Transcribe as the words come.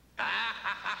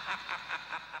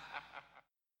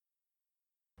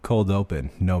cold open,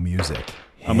 no music.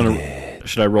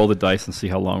 Should I roll the dice and see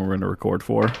how long we're gonna record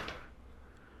for?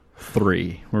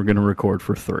 3. We're gonna record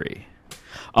for 3.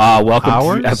 Welcome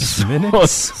Hours? to episode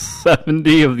Minutes?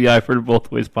 70 of the I've Heard It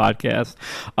Both Ways podcast.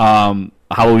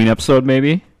 Halloween episode,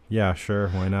 maybe? Yeah, sure.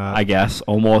 Why not? I guess.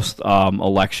 Almost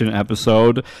election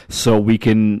episode. So we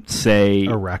can say...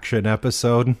 Erection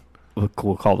episode. We'll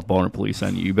call the boner police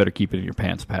on you. You better keep it in your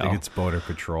pants, pal. I think it's boner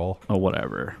patrol. Oh,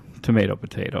 whatever. Tomato,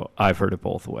 potato. I've heard it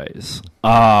both ways.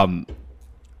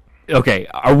 Okay,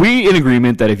 are we in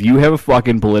agreement that if you have a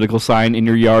fucking political sign in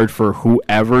your yard for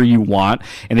whoever you want,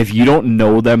 and if you don't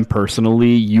know them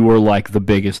personally, you are like the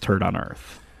biggest turd on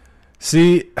earth?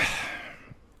 See,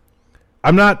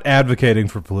 I'm not advocating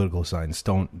for political signs.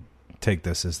 Don't take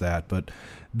this as that. But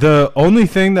the only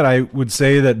thing that I would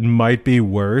say that might be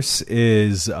worse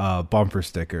is bumper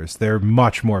stickers. They're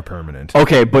much more permanent.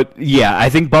 Okay, but yeah, I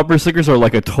think bumper stickers are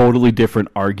like a totally different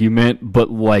argument.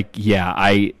 But like,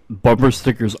 yeah, bumper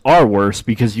stickers are worse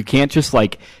because you can't just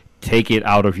like take it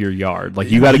out of your yard.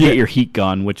 Like you got to get your heat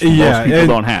gun, which most people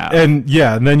don't have. And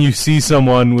then you see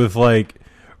someone with like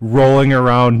rolling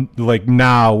around like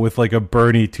now with like a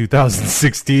Bernie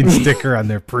 2016 sticker on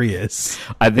their Prius.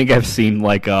 I think I've seen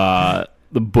like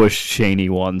the Bush Cheney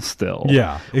one still.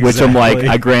 Yeah, exactly. Which I'm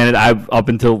like, granted, up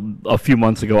until a few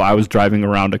months ago, I was driving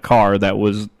around a car that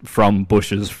was from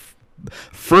Bush's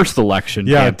first election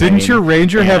campaign. Didn't your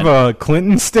Ranger have a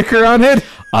Clinton sticker on it?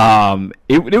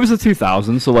 It was a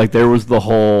 2000, so like there was the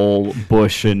whole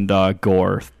Bush and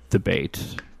Gore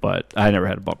debate, but I never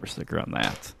had a bumper sticker on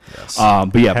that. Yes.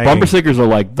 But yeah, bumper stickers are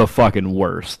like the fucking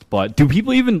worst. But do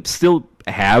people even still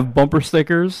have bumper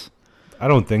stickers? I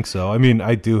don't think so. I mean,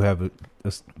 I do have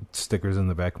stickers in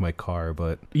the back of my car,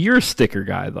 but you're a sticker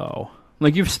guy though.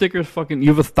 Like you have stickers, you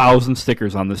have 1,000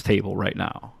 stickers on this table right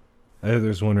now.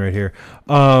 There's one right here.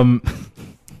 Well,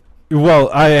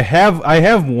 I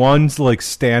have one like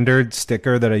standard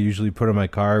sticker that I usually put on my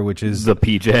car, which is the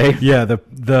PJ. Yeah,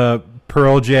 the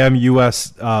Pearl Jam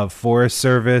U.S. Forest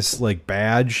Service like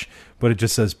badge, but it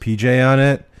just says PJ on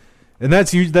it, and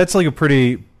that's like a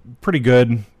pretty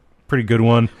good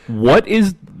one. What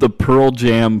is the Pearl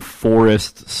Jam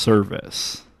Forest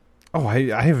Service? Oh,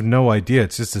 I have no idea.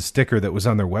 It's just a sticker that was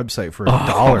on thetheir website for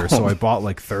 $1, so I bought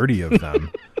like 30 of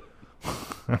them.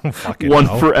 I don't fucking one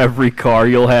know. For every car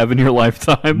you'll have in your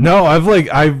lifetime. No, I've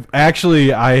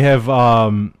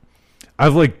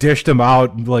dished them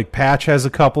out. Like Patch has a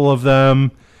couple of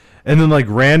them, and then like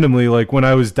randomly, like when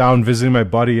I was down visiting my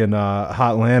buddy in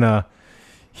Hotlanta,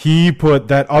 he put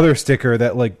that other sticker,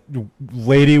 that like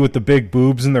lady with the big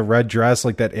boobs in the red dress,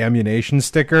 like that ammunition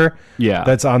sticker. Yeah,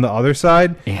 that's on the other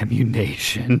side.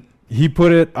 Ammunition. He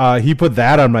put it. He put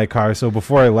that on my car. So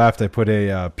before I left, I put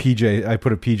a PJ. I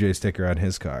put a PJ sticker on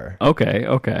his car.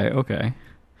 Okay.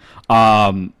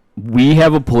 We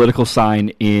have a political sign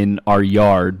in our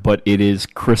yard, but it is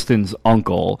Kristen's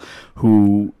uncle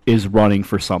who is running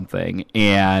for something.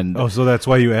 And so that's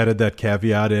why you added that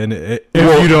caveat in, if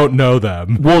you don't know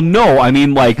them. Well, no, I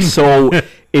mean, like, so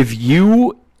if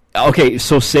you... Okay,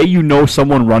 so say you know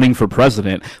someone running for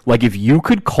president, like if you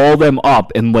could call them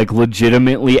up and like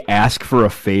legitimately ask for a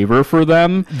favor for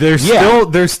them, there's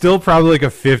still probably like a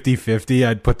 50-50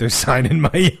 I'd put their sign in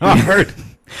my yard.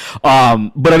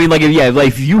 But I mean, like,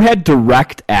 if you had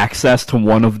direct access to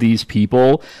one of these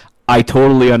people, I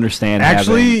totally understand.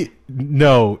 Actually,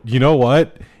 no. You know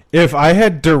what? If I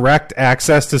had direct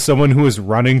access to someone who was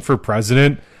running for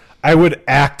president, I would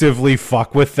actively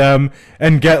fuck with them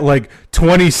and get like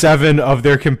 27 of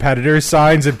their competitors'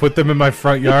 signs and put them in my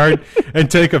front yard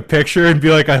and take a picture and be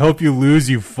like, "I hope you lose,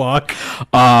 you fuck."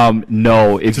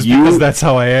 No, because that's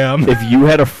how I am. If you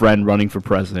had a friend running for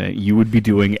president, you would be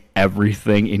doing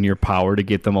everything in your power to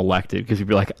get them elected, because you'd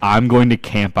be like, "I'm going to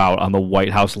camp out on the White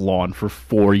House lawn for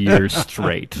 4 years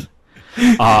straight."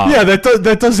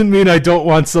 That doesn't mean I don't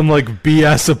want some like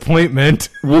BS appointment.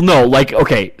 Well, no, like,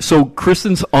 okay, so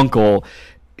Kristen's uncle,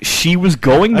 she was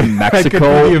going to Mexico. I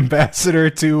could be the ambassador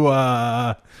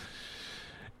to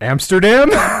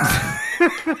Amsterdam.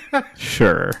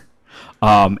 Sure,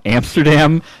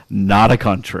 Amsterdam, not a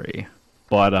country.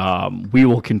 But we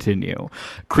will continue.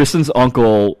 Kristen's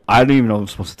uncle, I don't even know if I'm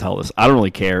supposed to tell this. I don't really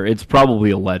care. It's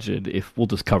probably alleged. If we'll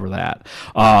just cover that.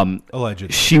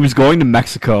 Alleged. She was going to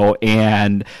Mexico,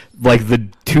 and like the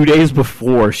 2 days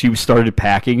before she started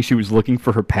packing, she was looking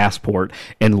for her passport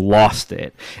and lost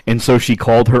it. And so she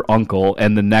called her uncle,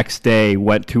 and the next day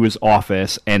went to his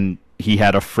office, and he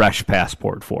had a fresh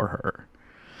passport for her.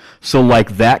 So,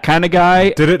 like, that kind of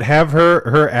guy. Did it have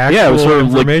her actual it was her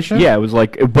information? It was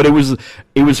like, but it was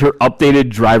her updated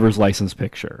driver's license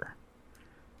picture.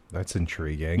 That's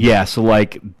intriguing. Yeah, so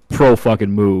like pro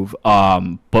fucking move.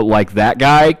 But like that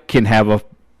guy can have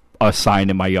a sign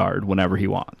in my yard whenever he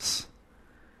wants.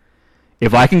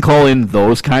 If I can call in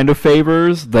those kind of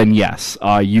favors, then yes,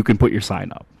 you can put your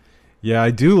sign up. Yeah,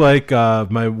 I do like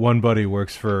my one buddy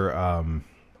works for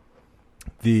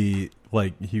the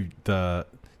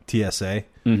TSA,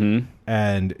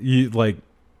 and you like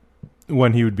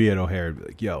when he would be at O'Hare, he'd be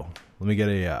like, "Yo, let me get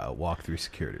a walk through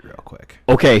security real quick."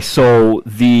 Okay, so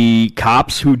the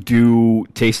cops who do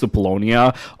Taste of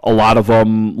Polonia, a lot of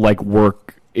them like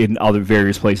work in other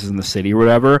various places in the city or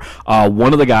whatever.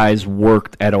 One of the guys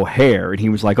worked at O'Hare, and he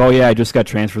was like, "Oh yeah, I just got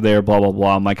transferred there, blah blah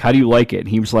blah." I'm like, "How do you like it?" And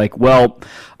he was like, "Well,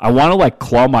 I want to like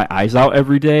claw my eyes out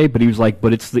every day," but he was like,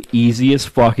 "But it's the easiest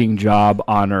fucking job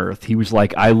on earth." He was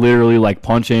like, "I literally like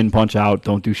punch in, punch out,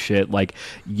 don't do shit." Like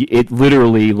it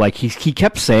literally, like he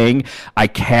kept saying, "I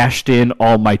cashed in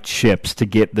all my chips to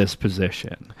get this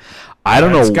position." I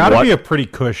don't know. It's got to be a pretty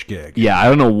cush gig. Yeah, I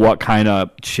don't know what kind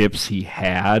of chips he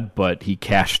had, but he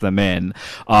cashed them in.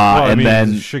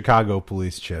 Then Chicago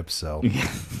police chips. So,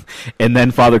 and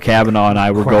then Father Kavanaugh and I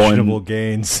were going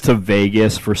gains to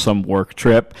Vegas for some work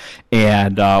trip,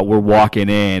 and we're walking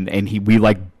in, and we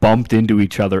like bumped into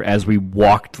each other as we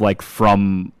walked like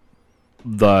from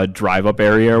the drive up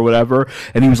area or whatever,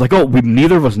 and he was like, "Oh,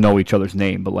 neither of us know each other's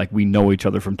name, but like we know each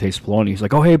other from Taste Polonia." He's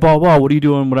like, "Oh, hey, blah blah, what are you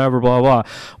doing, whatever, blah blah."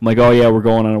 I'm like, "Oh yeah, we're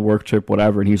going on a work trip,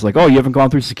 whatever." And he's like, "Oh, you haven't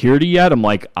gone through security yet?" I'm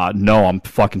like, "No, I'm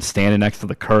fucking standing next to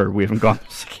the curb. We haven't gone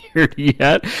through security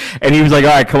yet." And he was like,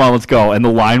 "All right, come on, let's go." And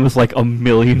the line was like a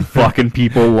million fucking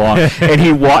people long, and he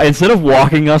instead of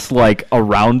walking us like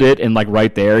around it and like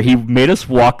right there, he made us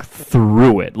walk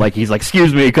through it. Like he's like,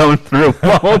 "Excuse me, coming through,"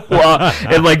 blah blah blah.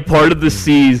 And like part of the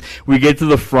C's, we get to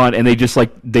the front and they just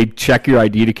like they check your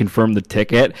ID to confirm the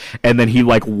ticket, and then he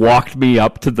like walked me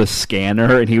up to the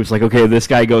scanner and he was like, "Okay, this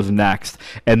guy goes next."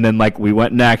 And then like we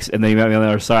went next, and then he met me on the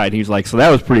other side. And he was like, "So that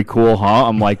was pretty cool, huh?"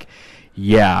 I'm like,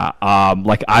 "Yeah,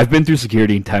 like I've been through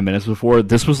security in 10 minutes before.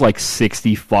 This was like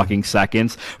 60 fucking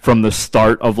seconds from the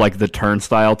start of like the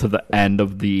turnstile to the end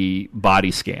of the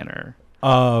body scanner."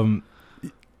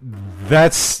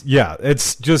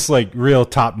 It's just like real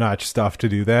top-notch stuff to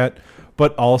do that.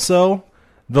 But also,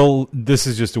 this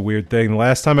is just a weird thing. The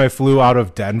last time I flew out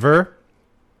of Denver,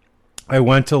 I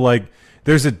went to like,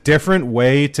 there's a different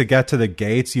way to get to the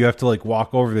gates. You have to like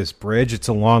walk over this bridge. It's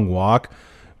a long walk,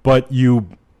 but you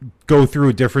go through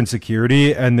a different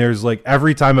security. And there's like,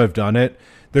 every time I've done it,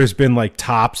 there's been like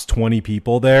tops 20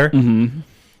 people there. Mm-hmm.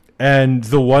 And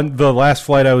the last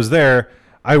flight I was there,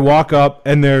 I walk up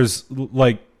and there's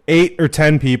like 8 or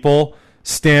 10 people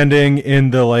standing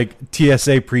in the like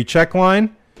TSA pre-check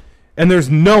line, and there's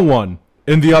no one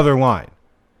in the other line.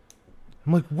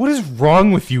 I'm like, what is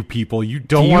wrong with you people? You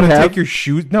don't want to take your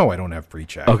shoes? No, I don't have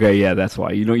pre-check. Okay, yeah, that's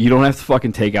why. You don't have to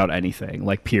fucking take out anything,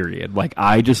 like, period. Like,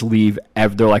 I just leave.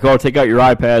 They're like, "Oh, take out your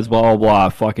iPads, blah, blah, blah."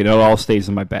 Fucking, it all stays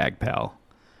in my bag, pal.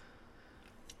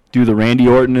 Do the Randy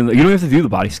Orton, and you don't have to do the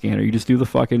body scanner. You just do the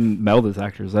fucking metal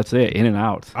detectors. That's it, in and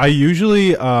out. I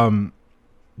usually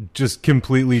just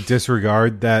completely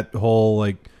disregard that whole,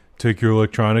 like, take your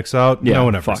electronics out. Yeah, no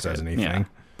one ever says anything. Yeah.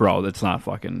 Bro, that's not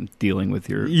fucking dealing with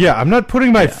your... Yeah, I'm not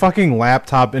putting my fucking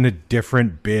laptop in a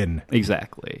different bin.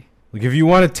 Exactly. Like, if you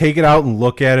want to take it out and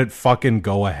look at it, fucking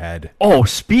go ahead. Oh,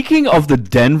 speaking of the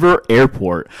Denver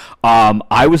airport,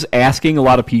 I was asking a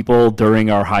lot of people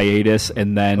during our hiatus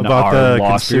and then about our the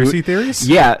lawsuit. Conspiracy theories?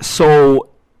 Yeah, so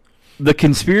the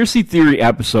conspiracy theory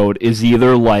episode is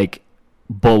either, like,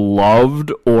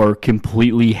 beloved or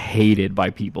completely hated by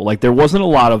people. Like, there wasn't a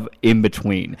lot of in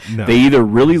between. No. They either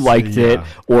really liked it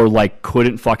or like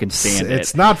couldn't fucking stand it.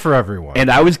 It's not for everyone.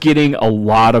 And I was getting a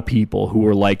lot of people who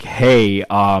were like, "Hey,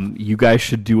 you guys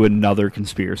should do another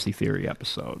conspiracy theory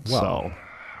episode." Well, so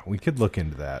we could look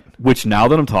into that. Which, now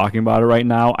that I'm talking about it right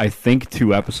now, I think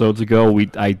 2 episodes ago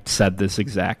I said this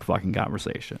exact fucking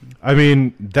conversation. I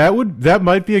mean, that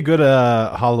might be a good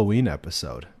Halloween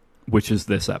episode. Which is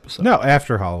this episode? No,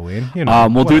 after Halloween. You know,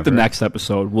 we'll do it the next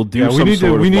episode. We'll do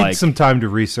we need some time to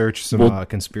research some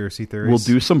conspiracy theories. We'll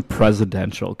do some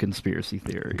presidential conspiracy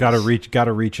theories. Got to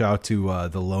reach out to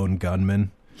the lone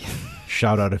gunman.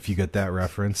 Shout out if you get that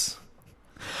reference.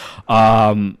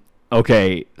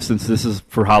 Okay, since this is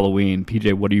for Halloween,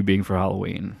 PJ, what are you being for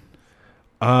Halloween?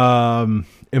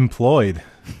 Employed.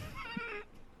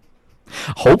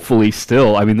 Hopefully,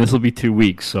 still. I mean, this will be 2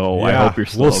 weeks, so I hope you're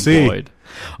still employed. See.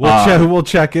 We'll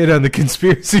check in on the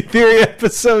conspiracy theory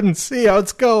episode and see how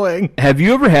it's going. Have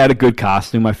you ever had a good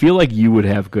costume? I feel like you would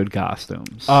have good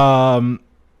costumes.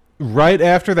 Right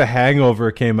after The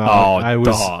Hangover came out, I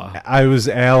was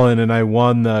Alan, and I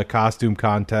won the costume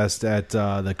contest at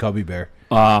the Cubby Bear.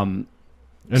 Um,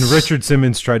 And Richard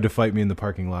Simmons tried to fight me in the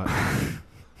parking lot.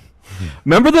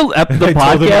 remember the I told him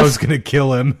I was podcast, going to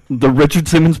kill him. the Richard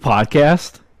Simmons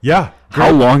podcast? Yeah.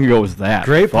 How long ago was that?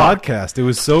 Great Fuck. podcast. It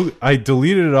was so... I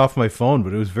deleted it off my phone,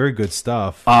 but it was very good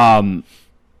stuff.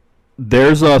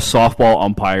 There's a softball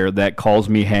umpire that calls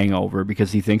me Hangover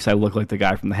because he thinks I look like the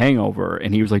guy from The Hangover.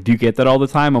 And he was like, do you get that all the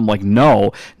time? I'm like,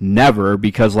 no, never,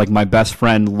 because like my best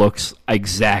friend looks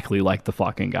exactly like the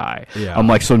fucking guy. Yeah. I'm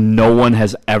like, so no one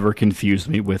has ever confused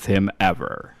me with him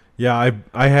ever. Yeah,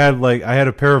 I had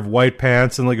a pair of white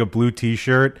pants and like a blue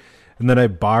t-shirt, and then I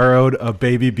borrowed a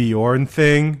Baby Bjorn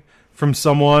thing from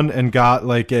someone and got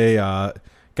like a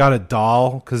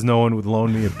doll because no one would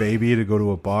loan me a baby to go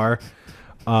to a bar.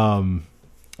 And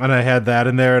I had that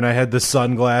in there, and I had the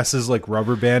sunglasses like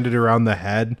rubber banded around the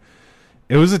head.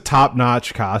 It was a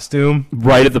top-notch costume.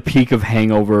 Right at the peak of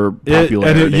Hangover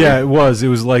popularity. It was. It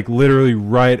was like literally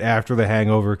right after The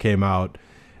Hangover came out.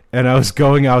 And I was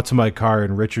going out to my car,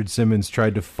 and Richard Simmons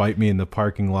tried to fight me in the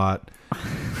parking lot.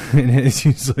 And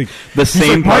he's like,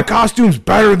 my costume's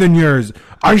better than yours.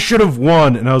 I should have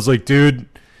won. And I was like, dude,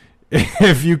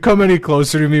 if you come any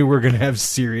closer to me, we're going to have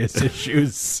serious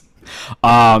issues.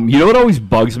 You know what always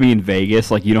bugs me in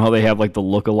Vegas? Like, you know how they have like the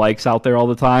lookalikes out there all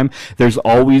the time? There's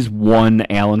always one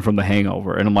Alan from The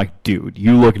Hangover, and I'm like, dude,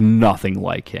 you look nothing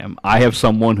like him. I have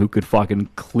someone who could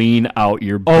fucking clean out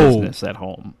your business at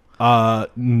home.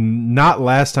 Not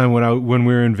last time when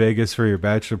we were in Vegas for your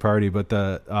bachelor party, but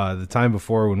the time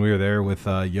before when we were there with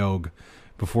Yog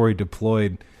before he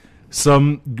deployed.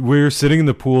 We were sitting in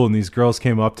the pool, and these girls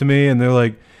came up to me, and they're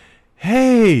like,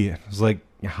 "Hey," I was like,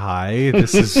 "Hi,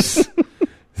 this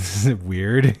is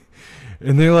weird,"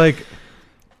 and they're like,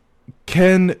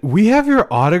 "Can we have your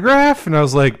autograph?" And I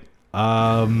was like,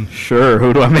 Sure.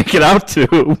 Who do I make it out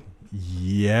to?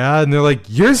 Yeah, and they're like,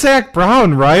 "You're Zach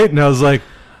Brown, right?" And I was like,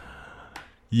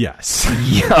 "Yes."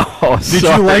 Yo, Did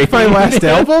you like my last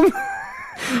album?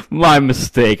 My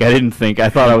mistake. I didn't think. I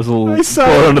thought I was a little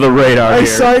signed- under the radar here.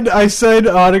 I signed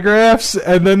autographs,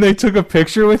 and then they took a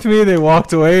picture with me. They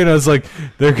walked away, and I was like,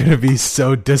 they're going to be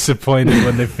so disappointed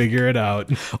when they figure it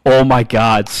out. Oh, my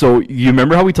God. So you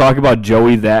remember how we talk about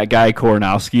Joey, that guy,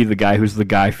 Koronowski, the guy who's the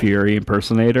Guy Fieri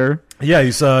impersonator? Yeah,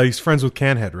 he's friends with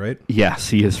Canhead, right? Yes,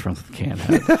 he is from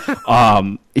Canhead.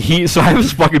 So I have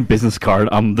this fucking business card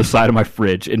on the side of my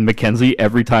fridge, and Mackenzie,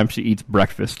 every time she eats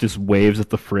breakfast, just waves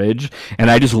at the fridge, and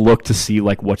I just look to see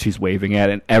like what she's waving at,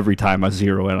 and every time I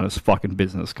zero in on his fucking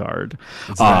business card.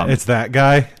 It's that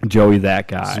guy? Joey, that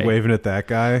guy. Just waving at that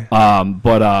guy?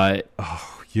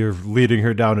 You're leading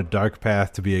her down a dark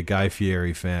path to be a Guy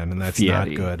Fieri fan, and that's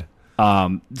not good.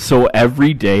 So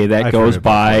every day that I've goes heard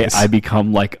about by, this. I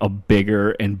become like a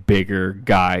bigger and bigger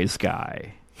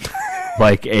guy.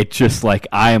 Like, it's just like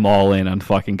I am all in on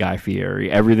fucking Guy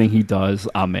Fieri. Everything he does,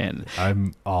 I'm in.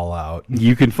 I'm all out.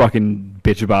 You can fucking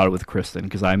bitch about it with Kristen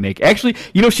because I make. Actually,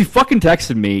 you know, she fucking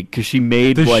texted me because she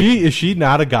made. Is she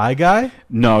not a guy?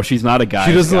 No, she's not a guy.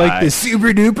 She doesn't like the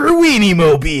super duper weenie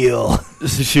mobile.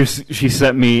 She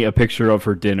sent me a picture of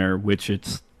her dinner, which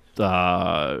it's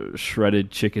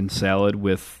shredded chicken salad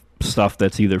with stuff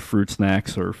that's either fruit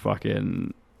snacks or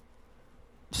fucking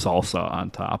salsa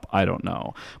on top. I don't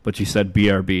know. But she said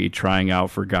BRB, trying out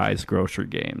for guys' grocery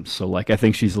games. So, like, I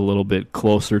think she's a little bit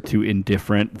closer to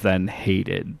indifferent than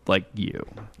hated, like you.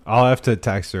 I'll have to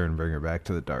text her and bring her back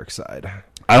to the dark side.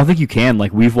 I don't think you can.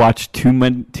 Like, we've watched too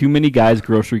many guys'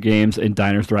 grocery games and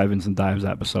Diners, Drive-Ins, and Dives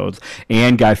episodes,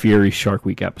 and Guy Fieri's Shark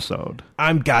Week episode.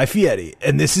 I'm Guy Fieri,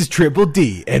 and this is Triple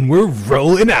D, and we're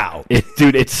rolling out.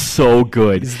 Dude, it's so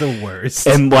good. He's the worst.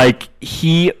 And, like,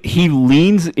 he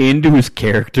leans into his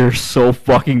character so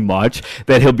fucking much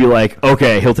that he'll be like,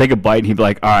 okay, he'll take a bite, and he'll be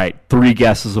like, all right, 3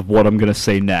 guesses of what I'm going to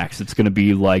say next. It's going to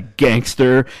be, like,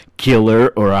 gangster,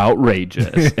 killer, or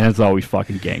outrageous. And it's always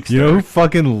fucking gangster. You know who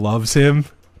fucking loves him?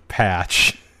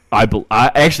 Patch. I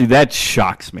actually, that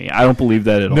shocks me. I don't believe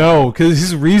that at all. No, because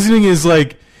his reasoning is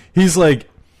like, you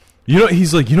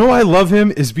know why I love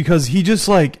him is because he just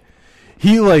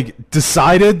he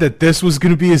decided that this was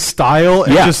going to be his style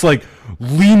and just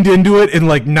leaned into it in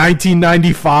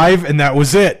 1995, and that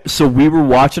was it. So we were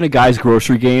watching a guy's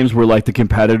grocery games where the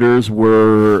competitors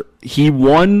were, he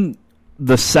won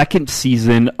the second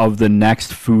season of the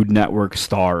next Food Network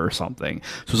Star or something.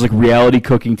 So it was reality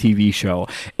cooking TV show.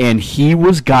 And he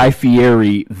was Guy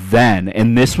Fieri then,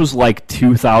 and this was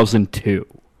 2002.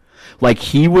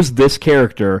 He was this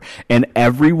character, and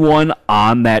everyone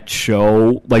on that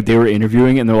show, they were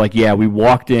interviewing, and they're like, yeah, we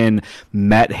walked in,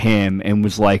 met him, and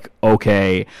was like,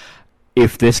 okay,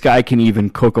 if this guy can even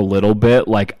cook a little bit,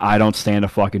 like, I don't stand a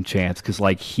fucking chance, because,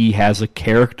 like, he has a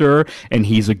character and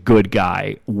he's a good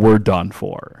guy. We're done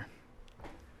for.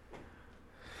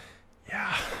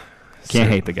 Yeah. Can't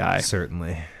hate the guy.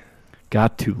 Certainly.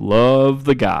 Got to love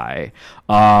the guy.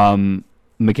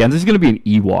 Mackenzie's going to be an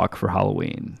Ewok for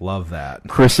Halloween. Love that.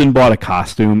 Kristen bought a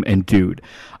costume, and dude,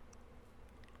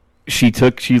 she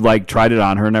tried it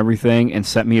on her and everything and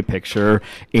sent me a picture.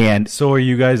 And so are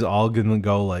you guys all gonna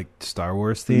go like Star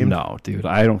Wars themed? no, dude,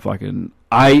 I don't fucking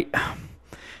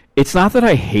it's not that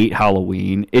I hate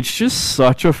Halloween. It's just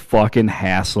such a fucking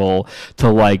hassle to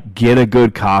like get a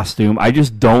good costume. I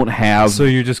just don't have. So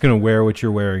you're just gonna wear what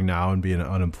you're wearing now and be an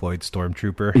unemployed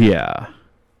stormtrooper? Yeah.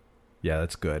 Yeah,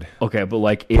 that's good. Okay, but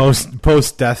like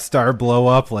post Death Star blow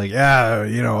up, like, yeah,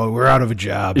 we're out of a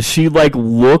job. She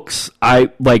looks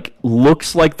like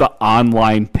the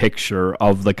online picture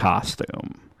of the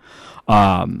costume.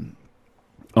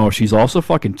 She's also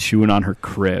fucking chewing on her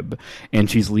crib, and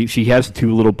she has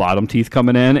 2 little bottom teeth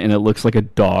coming in, and it looks like a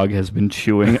dog has been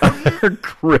chewing on her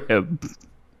crib.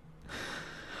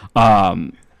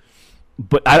 But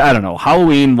I don't know.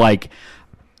 Halloween, like,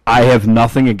 I have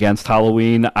nothing against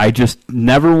Halloween. I just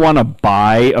never want to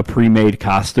buy a pre-made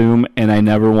costume, and I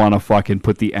never want to fucking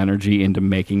put the energy into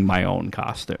making my own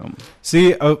costume.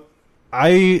 See,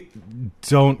 I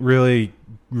don't really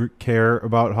care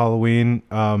about Halloween.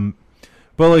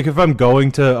 But like if I'm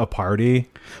going to a party,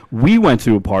 we went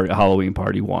to a Halloween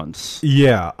party once.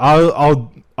 Yeah,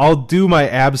 I'll do my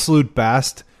absolute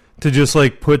best to just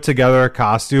like put together a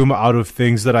costume out of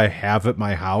things that I have at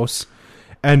my house.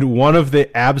 And one of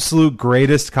the absolute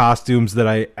greatest costumes that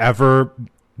I ever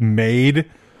made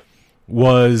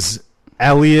was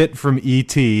Elliot from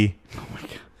E.T. Oh my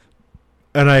God.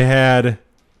 And I had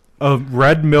a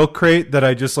red milk crate that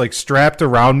I just like strapped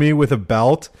around me with a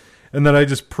belt. And then I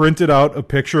just printed out a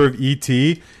picture of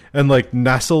E.T. and like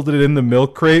nestled it in the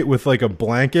milk crate with like a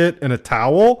blanket and a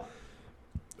towel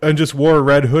and just wore a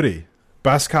red hoodie.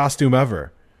 Best costume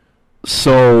ever.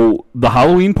 So the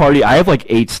Halloween party, I have like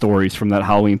 8 stories from that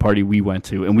Halloween party we went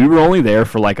to, and we were only there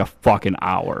for like a fucking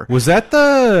hour. Was that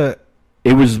the...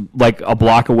 It was like a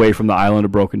block away from the Island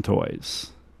of Broken Toys.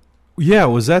 Yeah,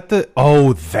 was that the...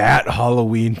 Oh, that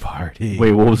Halloween party.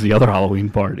 Wait, what was the other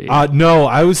Halloween party? No,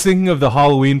 I was thinking of the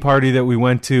Halloween party that we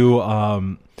went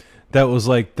to, that was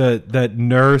like that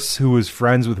nurse who was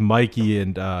friends with Mikey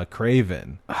and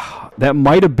Craven. That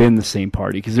might have been the same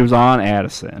party because it was on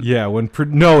Addison. Yeah,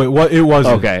 no, it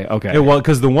wasn't. Okay. It was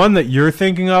because the one that you're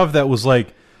thinking of that was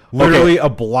like literally a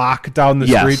block down the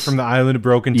street from the Island of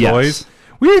Broken Toys.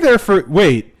 We were there for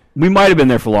we might have been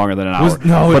there for longer than an hour.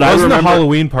 But it wasn't a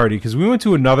Halloween party because we went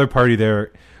to another party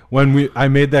there when I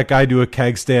made that guy do a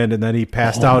keg stand and then he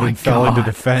passed out and fell into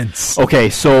the fence. Okay,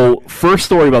 so first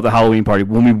story about the Halloween party.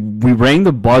 When we rang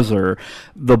the buzzer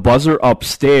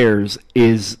upstairs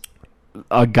is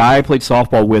a guy I played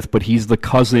softball with, but he's the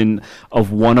cousin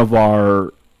of one of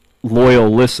our loyal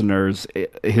listeners.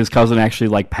 His cousin actually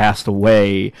like passed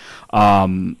away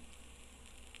like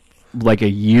a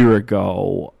year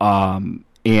ago.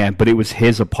 But it was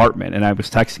his apartment, and I was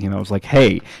texting him. I was like,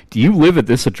 "Hey, do you live at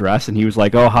this address?" And he was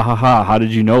like, "Oh, ha ha ha! How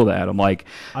did you know that?" I'm like,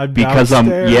 "Because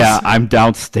downstairs. I'm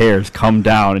downstairs. Come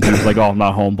down." And he was like, "Oh, I'm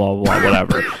not home. Blah blah blah,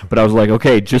 whatever." But I was like,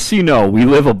 "Okay, just so you know, we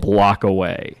live a block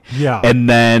away." Yeah. And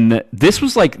then this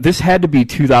had to be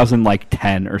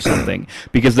 2010 or something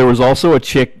because there was also a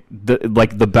chick,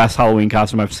 the best Halloween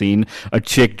costume I've seen. A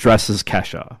chick dressed as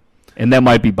Kesha. And that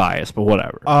might be biased, but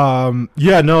whatever.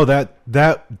 Yeah, no,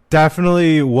 that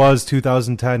definitely was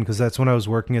 2010 because that's when I was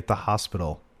working at the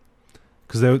hospital.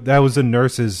 Because that was a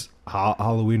nurse's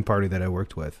Halloween party that I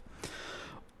worked with.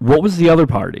 What was the other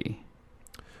party?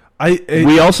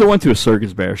 We also went to a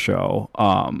Circus Bear show,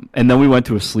 and then we went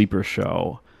to a Sleeper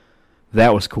show.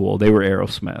 That was cool. They were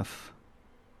Aerosmith.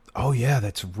 Oh yeah,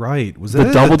 that's right. Was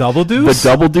that the Double Deuce? The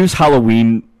Double Deuce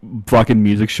Halloween fucking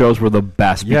music shows were the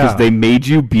best because they made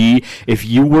you if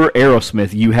you were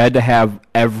Aerosmith, you had to have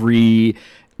every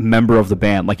member of the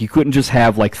band. Like you couldn't just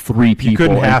have like 3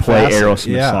 people and play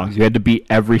Aerosmith songs. You had to be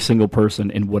every single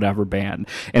person in whatever band.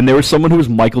 And there was someone who was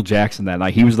Michael Jackson that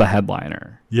night. He was the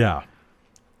headliner. Yeah.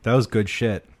 That was good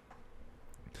shit.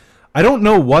 I don't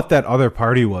know what that other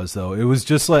party was though. It was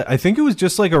just like I think it was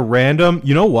just like a random.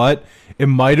 You know what? It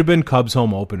might have been Cubs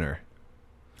home opener.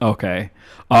 Okay,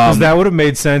 because that would have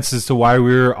made sense as to why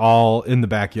we were all in the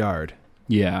backyard.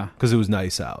 Yeah, because it was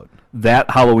nice out.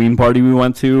 That Halloween party we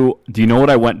went to. Do you know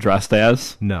what I went dressed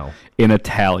as? No, in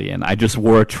Italian. I just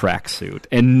wore a tracksuit,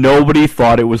 and nobody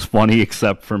thought it was funny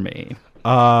except for me.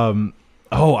 I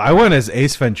went as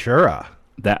Ace Ventura.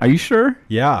 That are you sure?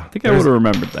 Yeah, I think I would have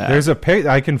remembered that. There's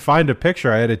I can find a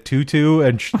picture. I had a tutu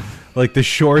and like the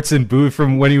shorts and boot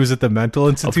from when he was at the mental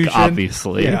institution.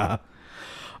 Obviously, yeah.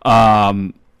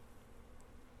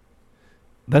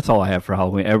 That's all I have for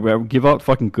Halloween. I give out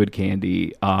fucking good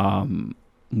candy.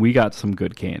 We got some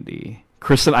good candy.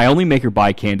 Kristen, I only make her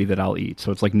buy candy that I'll eat,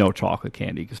 so it's like no chocolate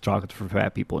candy because chocolate's for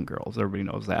fat people and girls. Everybody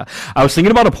knows that. I was thinking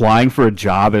about applying for a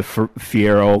job at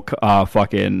Fiero,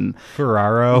 fucking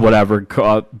Ferraro, whatever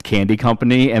candy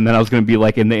company, and then I was going to be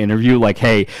like in the interview, like,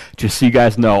 "Hey, just so you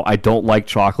guys know, I don't like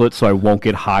chocolate, so I won't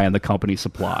get high on the company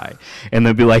supply." And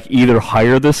then be like, either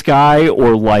hire this guy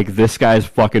or like this guy's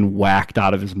fucking whacked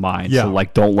out of his mind. Yeah. So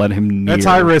like, don't let him near. That's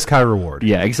high risk, high reward.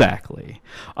 Yeah, exactly.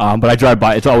 But I drive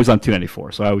by. It's always on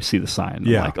 294, so I always see the sign. I'm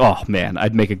Yeah. like, oh man,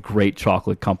 I'd make a great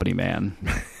chocolate company man.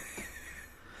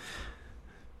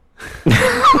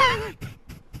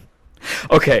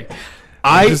 Okay,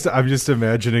 I'm just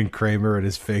imagining Kramer at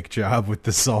his fake job with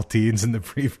the saltines in the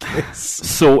briefcase.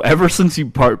 So ever since you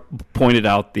pointed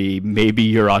out the maybe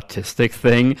you're autistic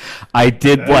thing, I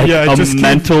did like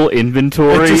mental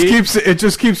inventory. It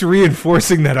just keeps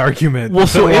reinforcing that argument. Well,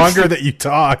 the longer that you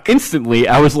talk, instantly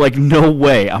I was like, no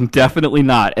way, I'm definitely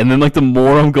not. And then like the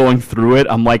more I'm going through it,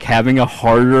 I'm like having a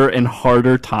harder and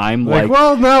harder time. Like,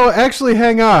 well, no, actually,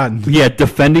 hang on. Yeah,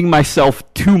 defending myself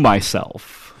to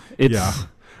myself. Yeah.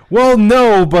 Well,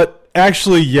 no, but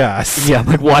actually, yes. Yeah,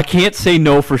 like, well, I can't say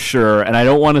no for sure, and I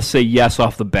don't want to say yes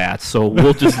off the bat, so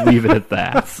we'll just leave it at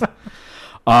that.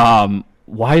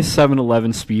 Why is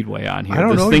 7-Eleven Speedway on here? I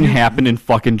don't know. This thing happened in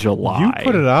fucking July. You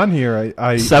put it on here.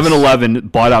 7-Eleven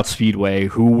bought out Speedway,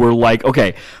 who were like,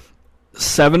 okay,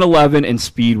 7-Eleven and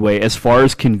Speedway, as far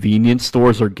as convenience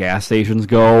stores or gas stations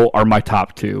go, are my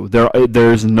top two.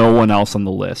 There's no one else on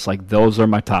the list. Like, those are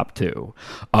my top two.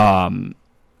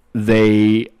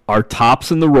 They are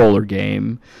tops in the roller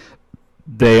game.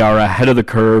 They are ahead of the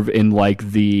curve in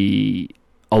like the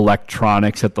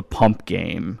electronics at the pump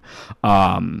game.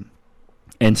 And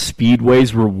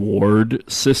Speedway's reward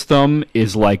system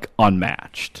is like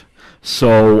unmatched.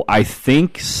 So I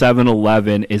think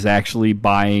 7-Eleven is actually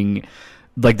buying,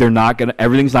 like,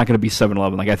 everything's not gonna be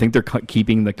 7-Eleven. Like, I think they're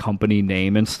keeping the company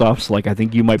name and stuff. So like, I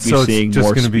think you might be seeing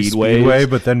more Speedway,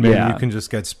 but then maybe you can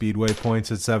just get Speedway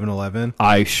points at 7-Eleven.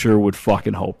 I sure would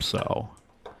fucking hope so.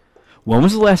 When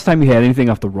was the last time you had anything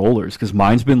off the rollers? Because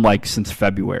mine's been like since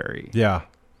February. Yeah,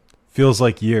 feels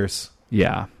like years.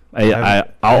 Yeah,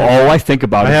 all I think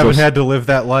about. I haven't had to live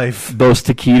that life. Those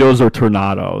taquitos or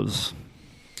tornadoes.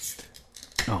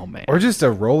 Oh man! Or just a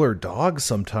roller dog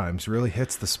sometimes really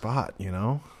hits the spot, you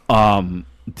know?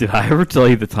 Did I ever tell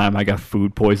you the time I got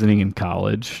food poisoning in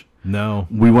college? No.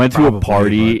 We went to a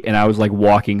party and I was like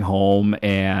walking home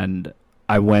and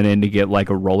I went in to get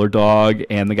like a roller dog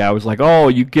and the guy was like, "Oh,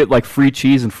 you get like free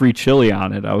cheese and free chili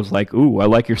on it." I was like, "Ooh, I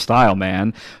like your style,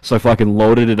 man." So I fucking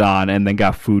loaded it on and then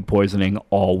got food poisoning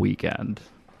all weekend.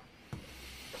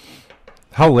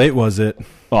 How late was it?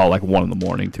 Oh, like 1 in the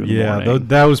morning, 2 in the morning. Yeah,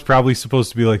 that was probably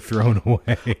supposed to be like thrown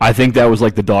away. I think that was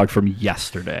like the dog from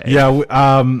yesterday. Yeah,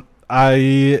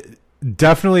 I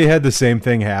definitely had the same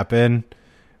thing happen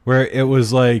where it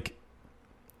was like,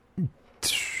 I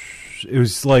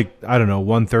don't know,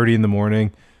 1:30 in the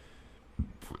morning.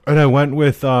 And I went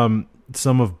with some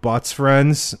of Butt's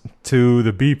friends to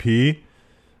the BP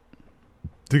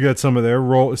to get some of their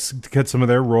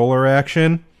roller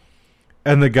action.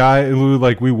 And the guy,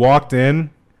 like, we walked in,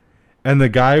 and the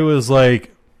guy was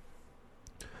like,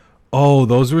 "Oh,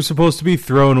 those were supposed to be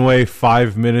thrown away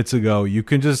 5 minutes ago. You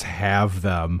can just have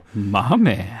them." My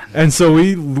man. And so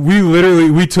we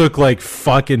literally took like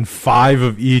fucking 5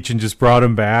 of each and just brought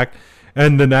them back.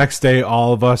 And the next day,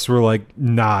 all of us were like,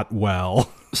 not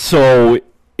well. So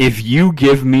if you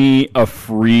give me a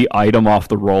free item off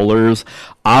the rollers,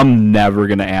 I'm never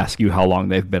going to ask you how long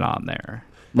they've been on there.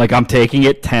 Like, I'm taking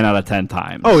it 10 out of 10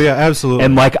 times. Oh, yeah, absolutely.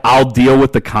 And, like, I'll deal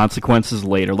with the consequences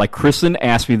later. Like, Kristen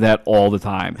asks me that all the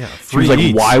time. Yeah, she was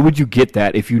like, why would you get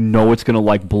that if you know it's going to,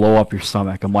 like, blow up your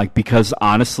stomach? I'm like, because,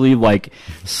 honestly, like,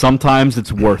 sometimes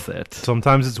it's worth it.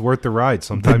 Sometimes it's worth the ride.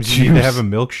 Sometimes you need to have a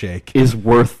milkshake. Is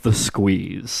worth the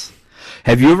squeeze.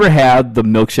 Have you ever had the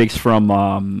milkshakes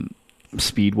from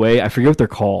Speedway? I forget what they're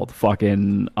called.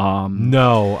 Fucking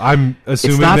no, I'm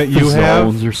assuming it's not that you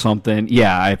have or something.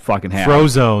 Yeah, I fucking have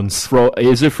Frozones.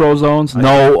 Is it Frozones?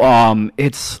 No,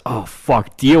 it's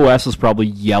fuck. DOS is probably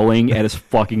yelling at his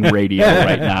fucking radio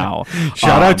right now.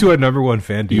 Shout out to our #1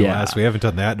 fan, DOS. Yeah. We haven't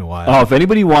done that in a while. Oh, if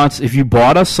anybody wants, if you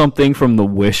bought us something from the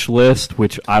wish list,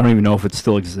 which I don't even know if it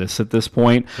still exists at this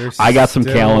point, I got some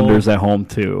calendars at home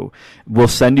too. We'll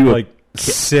send you like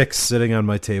 6 sitting on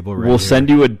my table right We'll here. send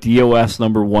you a DOS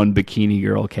 #1 Bikini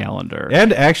Girl calendar.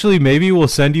 And actually, maybe we'll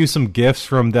send you some gifts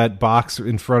from that box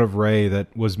in front of Ray that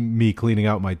was me cleaning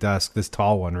out my desk. This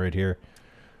tall one right here.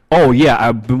 Oh, yeah.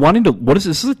 I've been wanting to... What is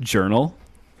this? Is this a journal?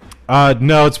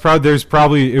 No, it's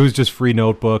probably it was just free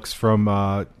notebooks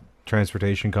from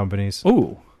transportation companies.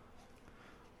 Ooh.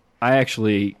 I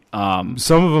actually... Some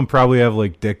of them probably have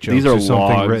like dick jokes These are or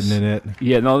something logs. written in it.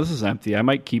 Yeah, no, this is empty. I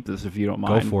might keep this if you don't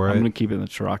mind. Go for it. I'm going to keep it in the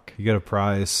truck. You get a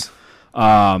prize.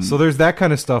 So there's that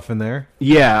kind of stuff in there.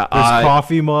 Yeah. There's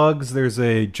coffee mugs. There's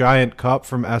a giant cup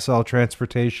from SL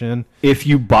Transportation. If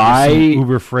you Some buy...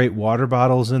 Uber Freight water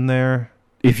bottles in there.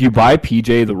 If you buy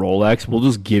PJ the Rolex, we'll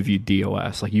just give you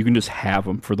DOS. Like, you can just have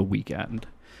him for the weekend.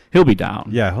 He'll be down.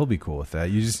 Yeah, he'll be cool with that.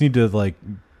 You just need to like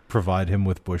provide him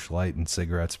with Busch Light and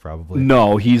cigarettes, probably.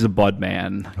 No, he's a Bud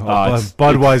man.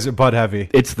 Budweiser, Bud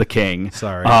Heavy. It's the king.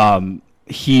 Sorry.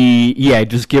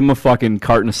 Just give him a fucking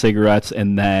carton of cigarettes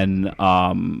and then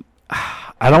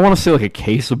I don't want to say like a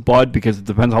case of Bud because it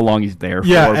depends how long he's there for.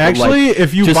 Yeah, but, actually, like,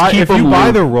 if you just buy keep him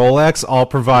the Rolex, I'll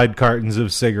provide cartons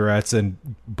of cigarettes and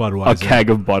Budweiser. a keg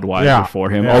of Budweiser Yeah, for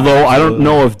him. yeah, Although I absolutely. don't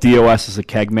know if DOS is a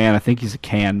keg man. I think he's a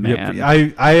can man.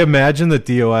 Yep, I imagine that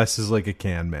DOS is like a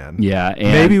can man. Yeah,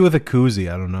 and Maybe with a koozie.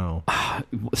 I don't know.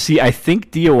 see, I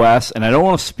think DOS, and I don't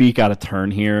want to speak out of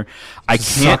turn here. I can't.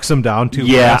 Sucks him down too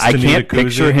Yeah, fast I to need a can't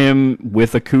picture koozie. him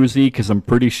with a koozie because I'm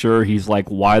pretty sure he's like,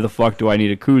 why the fuck do I need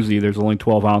a koozie? There's only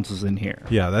 12 ounces in here.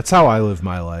 Yeah, that's how I live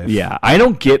my life. Yeah, I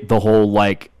don't get the whole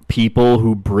like people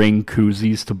who bring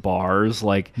koozies to bars.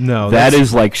 Like, No, that that's-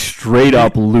 is like straight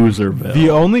up loserville. The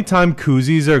only time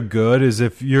koozies are good is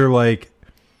if you're like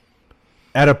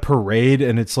at a parade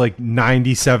and it's like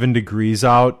 97 degrees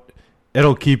out.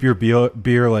 It'll keep your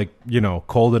beer like,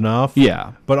 cold enough.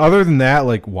 Yeah, But other than that,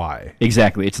 like, why?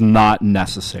 exactly. It's not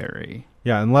necessary.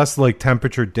 Yeah, unless like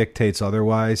temperature dictates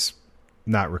otherwise,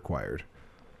 not required.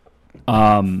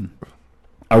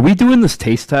 Are we doing this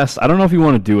taste test? I don't know if you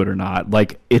want to do it or not.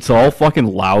 Like, it's all fucking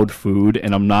loud food,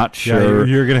 and I'm not Yeah, sure.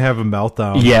 you're gonna have a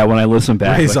meltdown. Yeah, when I listen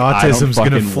back, Ray's like, I don't autism's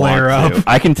gonna fucking flare want to. up.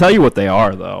 I can tell you what they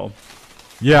are, though.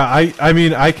 Yeah, I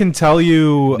mean, I can tell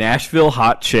you. Nashville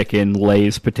hot chicken,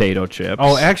 Lay's potato chips.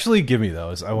 Oh, actually, give me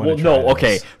those. I want well, to try no, those.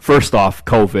 okay. First off,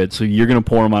 COVID, so you're gonna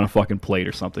pour them on a fucking plate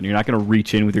or something. You're not gonna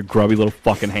reach in with your grubby little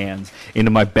fucking hands into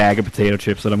my bag of potato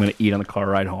chips that I'm gonna eat on the car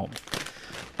ride home.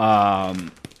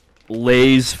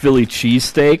 Lay's Philly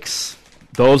cheesesteaks.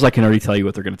 Those I can already tell you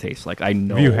what they're gonna taste like. I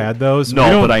know. Have you had those? No, We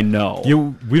don't- but I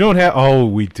know. We don't have. Oh,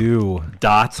 we do.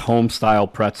 Dots home style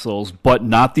pretzels, but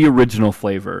not the original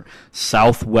flavor.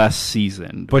 Southwest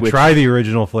seasoned. But which try the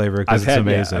original flavor because it's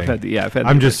amazing. I've had.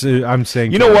 I'm the- just. I'm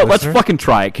saying. You to know our what? Let's listener- fucking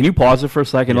try it. Can you pause it for a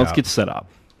second? Let's Yeah. get set up.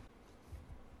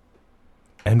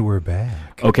 And we're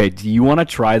back. Okay. Do you want to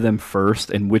try them first?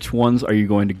 And which ones are you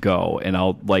going to go? And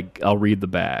I'll read the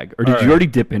bag. Or did All you right. already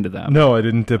dip into them? No, I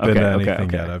didn't dip Okay, into okay, anything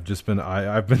okay. yet. I've just been.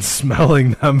 I've been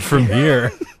smelling them from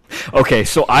here. Okay,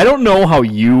 so I don't know how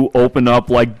you open up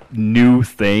like new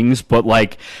things, but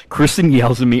like Kristen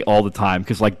yells at me all the time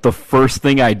because like the first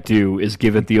thing I do is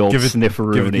give it the old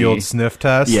snifferoonie. Give it the old sniff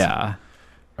test. Yeah.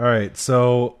 All right,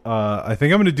 so I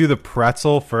think I'm going to do the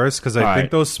pretzel first because I All think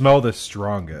right. those smell the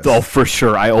strongest. Oh, for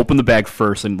sure. I opened the bag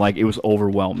first and like it was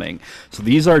overwhelming. So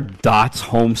these are Dot's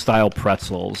home style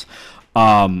pretzels.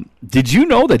 Did you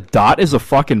know that Dot is a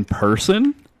fucking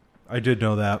person? I did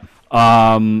know that.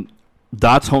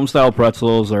 Dot's Homestyle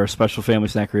Pretzels are a special family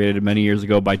snack created many years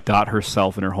ago by Dot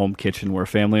herself in her home kitchen. We're a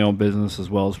family-owned business as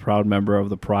well as proud member of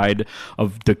the Pride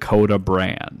of Dakota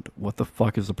brand. What the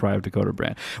fuck is the Pride of Dakota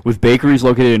brand? With bakeries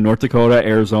located in North Dakota,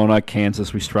 Arizona,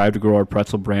 Kansas, we strive to grow our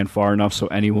pretzel brand far enough so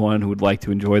anyone who would like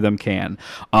to enjoy them can.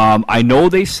 I know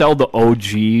they sell the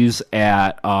OGs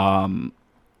at Whole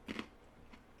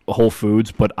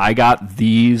Foods, but I got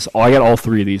these. I got all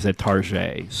three of these at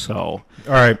Target. So All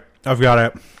right, I've got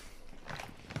it.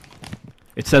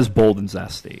 it says bold and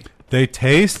zesty. They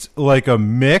taste like a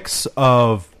mix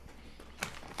of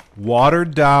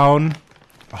watered down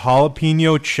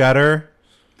jalapeno cheddar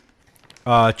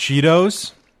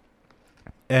Cheetos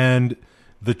and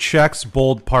the Chex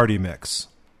Bold Party Mix.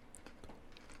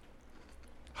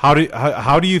 How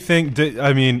do you think?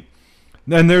 I mean,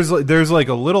 and there's like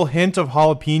a little hint of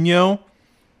jalapeno,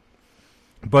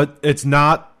 but it's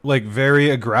not like very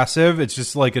aggressive. It's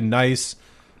just like a nice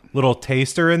little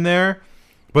taster in there.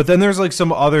 But then there's like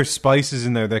some other spices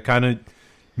in there that kind of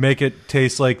make it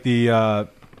taste like the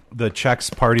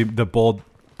Chex Party, the Bold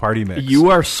Party Mix.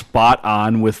 You are spot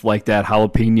on with like that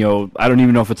jalapeno. I don't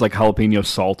even know if it's like jalapeno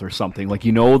salt or something. Like,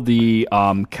 you know, the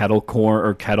kettle corn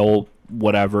or kettle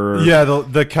whatever. Yeah,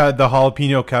 the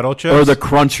jalapeno kettle chips. Or the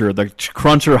Cruncher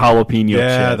jalapeno chips.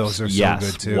 Yeah, those are so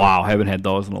good too. Wow, haven't had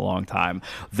those in a long time.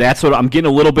 That's what I'm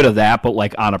getting, a little bit of that, but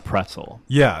like on a pretzel.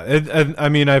 Yeah, I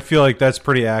mean, I feel like that's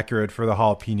pretty accurate for the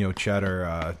jalapeno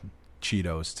cheddar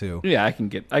Cheetos too. Yeah, I can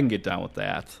get down with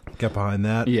that. Get behind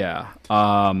that. Yeah.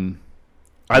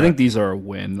 I think these are a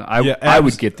win. I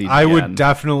would get these. I again. would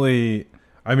definitely.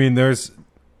 I mean, there's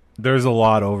a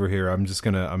lot over here. I'm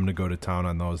gonna go to town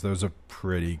on those. Those are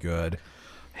pretty good.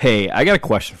 Hey, I got a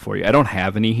question for you. I don't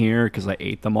have any here because I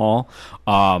ate them all.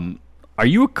 Are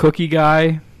you a cookie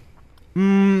guy?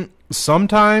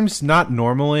 Sometimes, not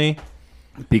normally.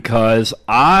 Because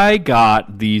I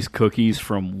got these cookies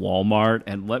from Walmart,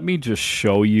 and let me just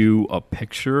show you a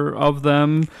picture of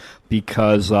them,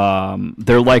 because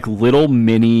they're like little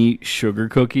mini sugar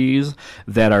cookies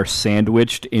that are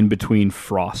sandwiched in between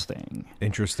frosting.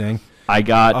 Interesting. I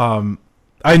got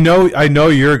I know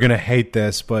you're gonna hate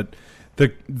this, but the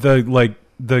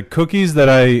cookies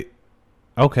that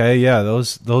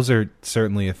those are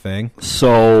certainly a thing.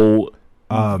 So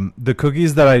the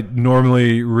cookies that I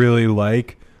normally really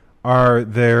like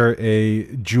they're a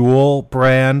Jewel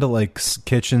brand, like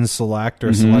Kitchen Select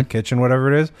or Select Kitchen,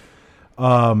 whatever it is.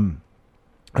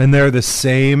 And they're the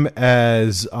same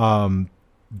as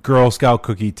Girl Scout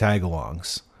cookie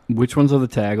tagalongs. which ones are the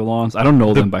tagalongs? I don't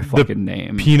know them by fucking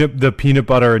name. The peanut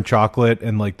butter and chocolate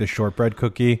and like the shortbread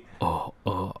cookie.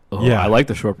 Yeah, I like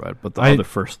the shortbread, but the other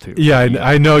first two. Yeah,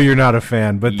 I know you're not a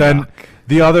fan, but then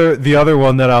the other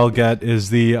one that I'll get is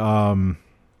the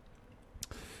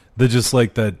just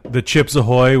like the Chips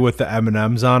Ahoy with the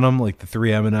M&Ms on them, like the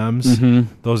 3 M&Ms.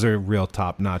 Those are real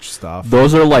top notch stuff.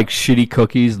 Those are like shitty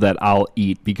cookies that I'll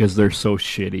eat because they're so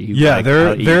shitty. Yeah, like,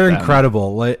 they're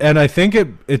incredible. Like, and I think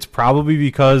it's probably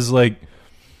because like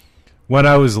when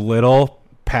I was little,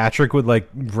 Patrick would like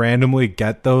randomly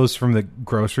get those from the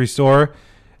grocery store,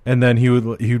 and then he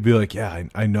would be like, "Yeah,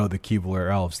 I know the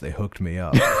Keebler elves. They hooked me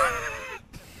up,"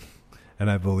 and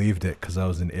I believed it because I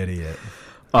was an idiot.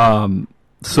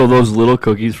 So those little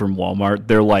cookies from Walmart,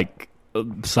 they're like the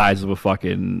size of a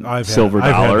fucking silver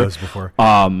dollar. I've had those before.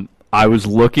 I was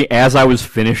looking as I was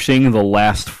finishing the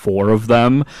last 4 of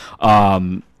them.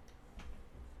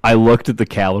 I looked at the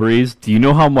calories. Do you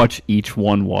know how much each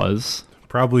one was?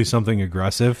 Probably something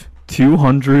aggressive.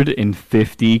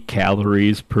 250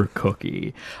 calories per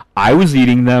cookie. I was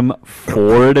eating them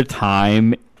 4 at a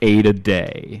time, 8 a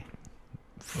day.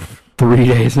 3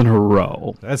 days in a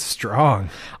row. That's strong.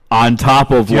 On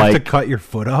top of, Do you like, have to cut your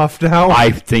foot off now?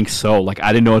 I think so. Like,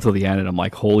 I didn't know until the end, and I'm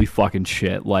like, holy fucking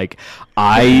shit. Like,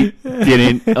 I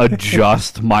didn't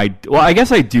adjust my... Well, I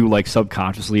guess I do, like,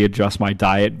 subconsciously adjust my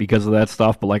diet because of that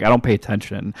stuff, but, like, I don't pay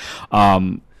attention.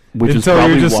 Which is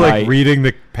probably you're just why, like reading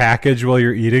the package while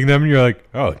you're eating them, and you're like,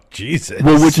 oh, Jesus.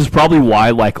 Well, which is probably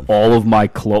why, like, all of my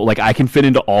clothes... Like, I can fit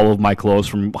into all of my clothes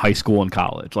from high school and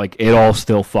college. Like, it all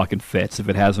still fucking fits if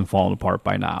it hasn't fallen apart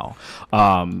by now.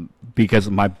 Because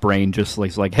my brain just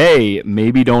like, hey,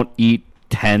 maybe don't eat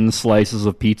 10 slices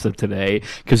of pizza today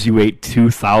because you ate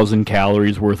 2,000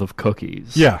 calories worth of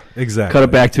cookies. Yeah, exactly. Cut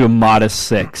it back to a modest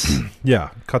 6.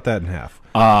 Yeah, cut that in half.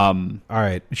 All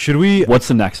right. Should we... What's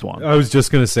the next one? I was just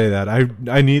going to say that.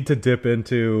 I need to dip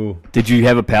into... Did you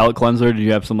have a palate cleanser? Did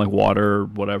you have some, like, water or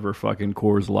whatever fucking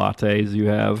Coors lattes you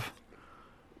have?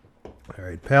 All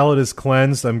right. Palate is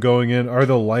cleansed. I'm going in. Are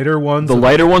the lighter ones? The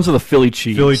lighter ones are the Philly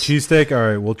cheese. Philly cheesesteak? All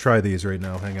right. We'll try these right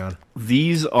now. Hang on.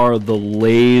 These are the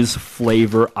Lay's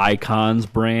Flavor Icons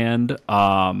brand.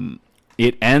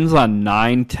 It ends on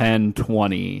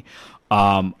 9/10/20.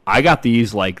 I got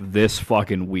these like this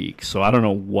fucking week, so I don't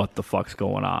know what the fuck's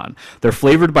going on. They're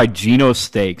flavored by Geno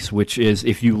Steaks, which is,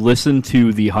 if you listen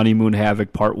to the Honeymoon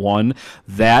Havoc Part 1,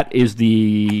 that is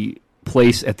the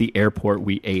place at the airport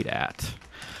we ate at.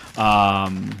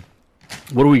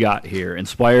 What do we got here?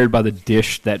 Inspired by the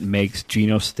dish that makes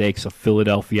Geno Steaks a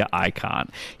Philadelphia icon.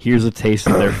 Here's a taste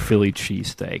of their Philly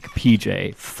cheesesteak.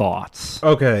 PJ, thoughts?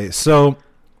 Okay, so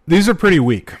these are pretty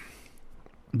weak.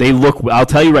 They look, I'll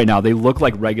tell you right now, they look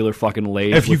like regular fucking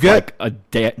Lay's if you with get, like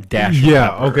a dash of yeah,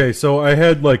 pepper. okay, so I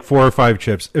had like 4 or 5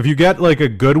 chips. If you get like a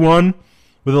good one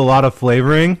with a lot of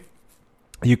flavoring,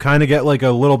 you kind of get like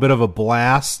a little bit of a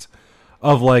blast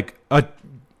of like a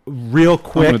real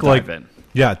quick, like, dive in.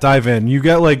 Yeah, dive in. You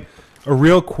get like a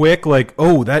real quick, like,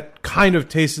 oh, that kind of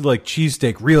tasted like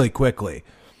cheesesteak really quickly.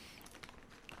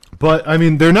 But I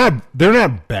mean, they're not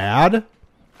bad.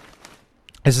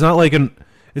 It's not like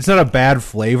it's not a bad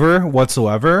flavor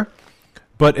whatsoever,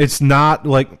 but it's not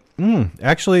like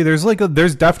actually there's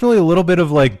definitely a little bit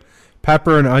of like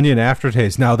pepper and onion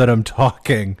aftertaste now that I'm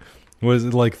talking. Was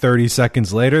it like 30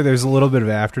 seconds later? There's a little bit of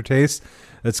aftertaste.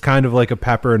 It's kind of like a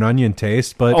pepper and onion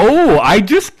taste, but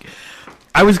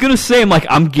I was gonna say,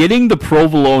 I'm getting the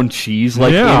provolone cheese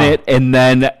in it, and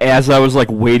then as I was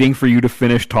waiting for you to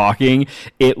finish talking,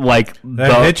 it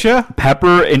that hit ya?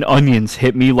 Pepper and onions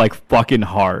hit me fucking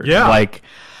hard. Yeah,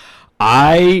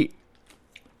 I'm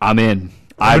in.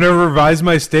 I'm gonna revise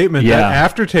my statement. Yeah. That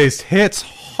aftertaste hits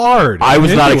hard. I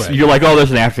was not. You're like, oh, there's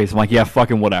an aftertaste. I'm like, yeah,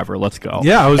 fucking whatever. Let's go.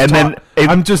 Yeah,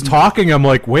 I'm just talking. I'm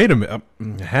like, wait a minute,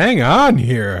 hang on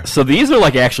here. So these are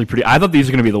actually pretty. I thought these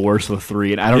were gonna be the worst of the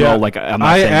three, and I don't know. I'm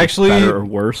not saying it's better or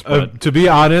worse. But to be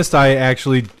honest, I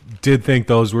actually did think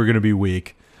those were gonna be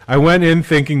weak. I went in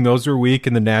thinking those were weak,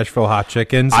 and the Nashville hot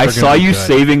chickens. I saw you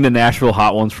saving the Nashville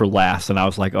hot ones for last, and I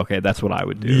was like, okay, that's what I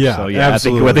would do. Yeah, so,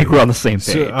 absolutely. I think we're on the same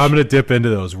page. So I'm going to dip into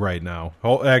those right now.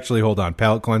 Hold on.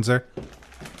 Palate cleanser.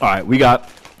 All right, we got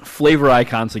flavor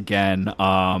icons again.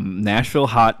 Nashville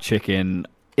hot chicken.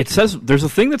 It says there's a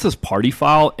thing that says Party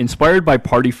Foul, inspired by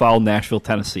Party Foul, Nashville,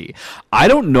 Tennessee. I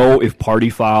don't know if Party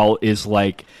Foul is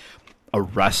a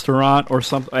restaurant or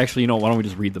something. Actually, why don't we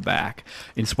just read the back?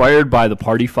 Inspired by the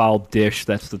Party Foul dish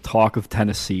that's the talk of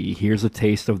Tennessee, here's a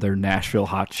taste of their Nashville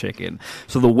hot chicken.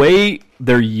 So the way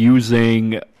they're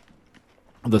using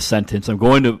the sentence, I'm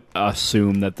going to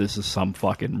assume that this is some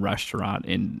fucking restaurant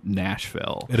in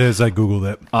Nashville. It is. I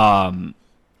Googled it.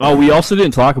 We also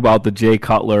didn't talk about the Jay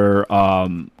Cutler,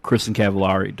 Kristen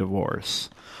Cavallari divorce,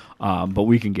 but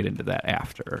we can get into that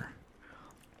after.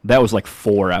 That was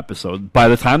 4 episodes. By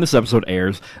the time this episode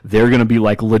airs, they're going to be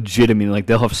legitimately,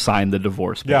 they'll have signed the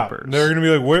divorce papers. Yeah, they're going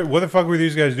to be what the fuck were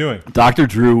these guys doing? Dr.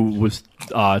 Drew was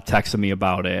texting me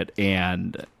about it,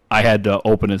 and I had to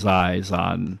open his eyes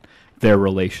on their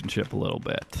relationship a little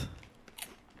bit.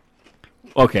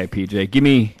 Okay, PJ, give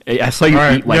me... I saw you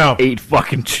eat 8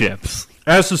 fucking chips.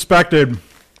 As suspected,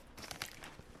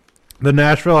 the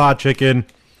Nashville hot chicken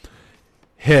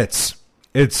hits.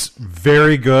 It's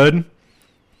very good.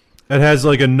 It has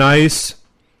a nice,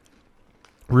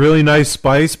 really nice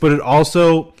spice, but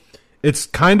it's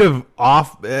kind of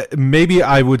off. Maybe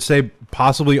I would say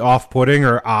possibly off-putting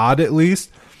or odd at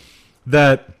least,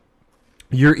 that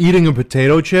you're eating a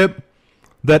potato chip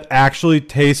that actually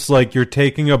tastes like you're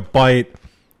taking a bite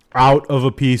out of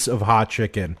a piece of hot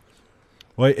chicken.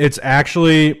 It's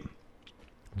actually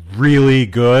really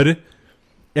good,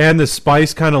 and the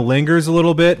spice kind of lingers a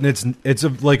little bit, and it's a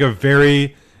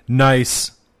very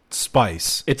nice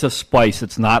spice. It's a spice.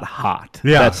 It's not hot.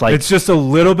 Yeah, it's just a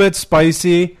little bit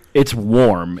spicy. It's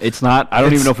warm. It's not. I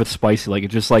don't even know if it's spicy.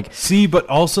 It's just See, but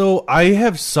also I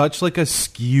have such a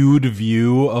skewed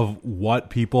view of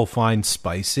what people find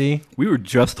spicy. We were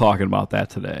just talking about that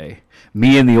today.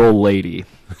 Me and the old lady.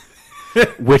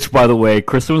 Which, by the way,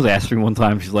 Kristen was asking me one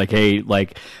time. She's like, "Hey,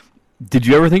 did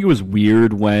you ever think it was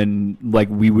weird when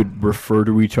we would refer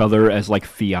to each other as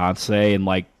fiance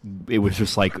and it was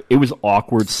just it was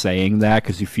awkward saying that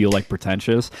because you feel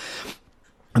pretentious?"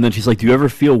 And then she's like, "Do you ever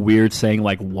feel weird saying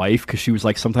wife?" Because she was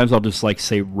sometimes I'll just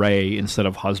say Ray instead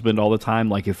of husband all the time.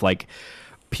 If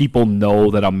people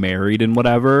know that I'm married and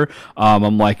whatever.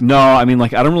 I'm like, no, I mean, I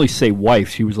don't really say wife.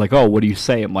 She was like, oh, what do you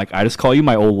say? I'm like, I just call you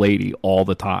my old lady all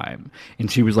the time.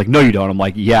 And she was like, no, you don't. I'm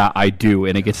like, yeah, I do.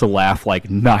 And it gets a laugh 9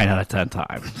 out of 10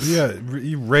 times. Yeah,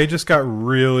 Ray just got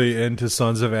really into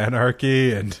Sons of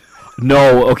Anarchy and...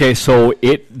 No, okay, so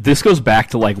this goes back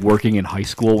to working in high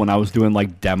school when I was doing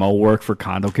demo work for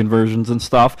condo conversions and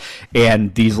stuff,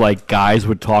 and these guys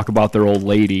would talk about their old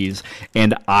ladies,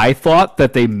 and I thought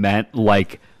that they meant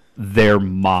their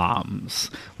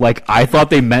moms. I thought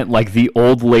they meant the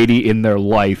old lady in their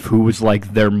life who was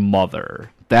their mother.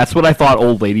 That's what I thought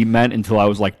old lady meant until I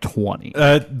was 20.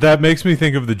 That makes me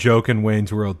think of the joke in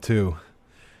Wayne's World too.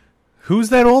 Who's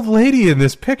that old lady in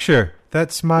this picture?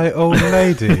 That's my old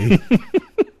lady.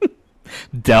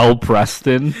 Del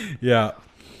Preston. Yeah.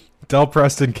 Del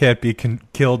Preston can't be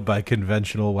killed by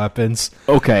conventional weapons.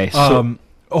 Okay. So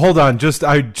hold on.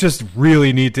 I just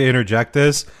really need to interject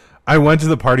this. I went to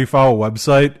the Party Foul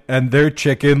website, and their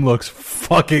chicken looks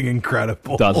fucking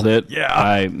incredible. Does it?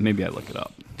 Yeah. Maybe I look it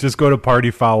up. Just go to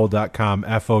partyfowl.com,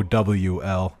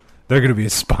 FOWL. They're going to be a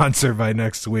sponsor by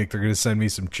next week. They're going to send me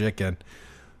some chicken.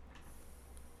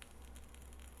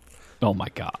 Oh my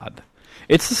god.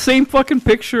 It's the same fucking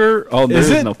picture. Oh, there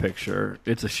is no picture.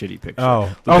 It's a shitty picture.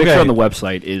 Oh, the picture on the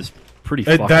website is pretty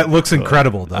fucking that looks good.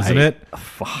 incredible, doesn't it?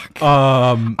 Fuck.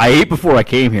 I ate before I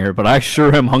came here, but I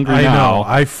sure am hungry now. I know.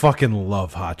 I fucking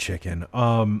love hot chicken.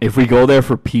 If we go there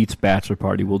for Pete's bachelor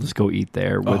party, we'll just go eat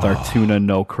there with our tuna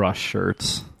no crush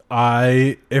shirts.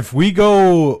 If we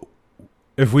go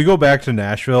back to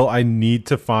Nashville, I need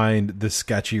to find the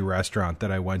sketchy restaurant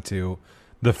that I went to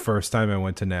the first time I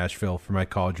went to Nashville for my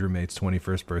college roommate's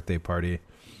 21st birthday party.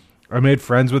 I made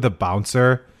friends with a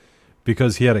bouncer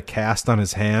because he had a cast on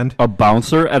his hand. A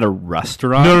bouncer at a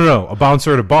restaurant? No. A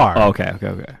bouncer at a bar. Oh, okay.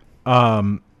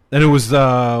 And it was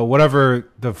whatever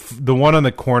the one on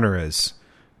the corner is.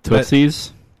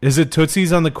 Tootsie's? Is it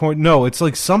Tootsie's on the corner? No, it's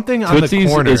like something on Tootsie's the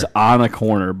corner. is on a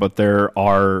corner, but there's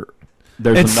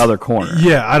another corner.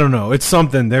 Yeah, I don't know. It's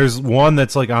something. There's one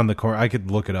that's like on the corner. I could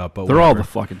look it up, but they're whatever. all the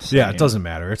fucking same. Yeah, it doesn't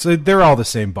matter. They're all the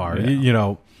same bar. Yeah. You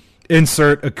know,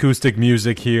 insert acoustic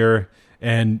music here,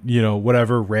 and you know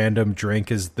whatever random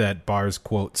drink is that bar's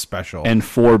quote special. And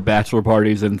 4 bachelor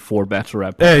parties and 4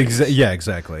 bachelorette parties. Yeah,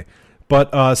 exactly.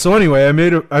 But so anyway,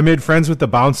 I made friends with the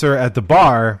bouncer at the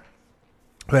bar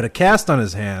who had a cast on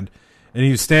his hand, and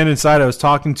he was standing inside. I was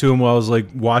talking to him while I was like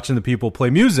watching the people play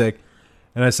music,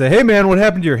 and I said, "Hey man, what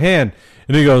happened to your hand?"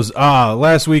 And he goes,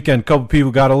 last weekend a couple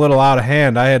people got a little out of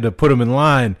hand. I had to put them in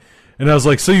line." And I was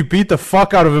like, "So you beat the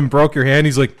fuck out of him, broke your hand?"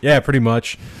 He's like, "Yeah, pretty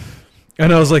much."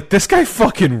 And I was like, "This guy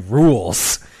fucking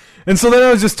rules." And so then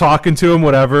I was just talking to him,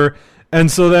 whatever. And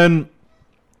so then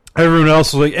everyone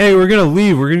else was like, "Hey, we're going to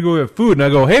leave. We're going to go get food." And I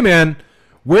go, "Hey man,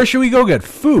 where should we go get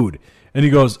food?" And he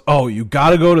goes, "Oh, you got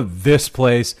to go to this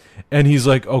place." And he's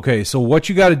like, "Okay, so what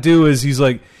you got to do is," he's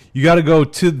like, "you got to go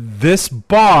to this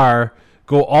bar,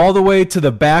 go all the way to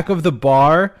the back of the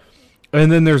bar,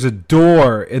 and then there's a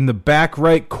door in the back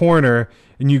right corner,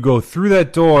 and you go through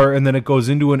that door, and then it goes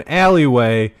into an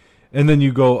alleyway, and then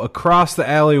you go across the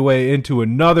alleyway into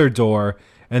another door,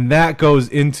 and that goes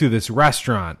into this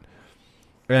restaurant."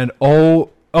 And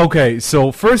okay,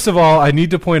 so first of all, I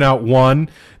need to point out one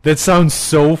that sounds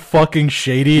so fucking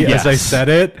shady as I said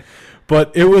it,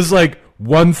 but it was like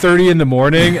 1:30 in the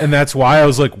morning, and that's why I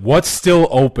was like, "What's still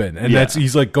open?" And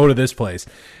he's like, "Go to this place."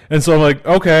 And so I'm like,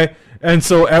 "Okay." And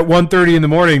so at 1:30 in the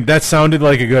morning, that sounded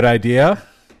like a good idea.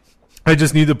 I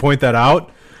just need to point that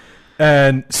out.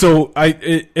 And so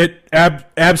it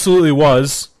absolutely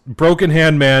was. Broken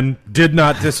Hand Man did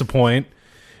not disappoint.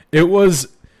 It was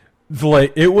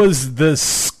the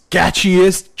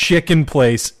sketchiest chicken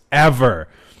place ever.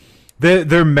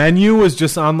 Their menu was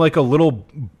just on like a little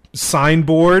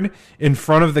signboard in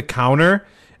front of the counter,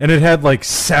 and it had like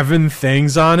 7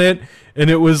 things on it, and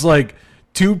it was like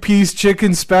 2-piece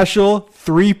chicken special,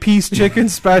 3-piece chicken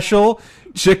special,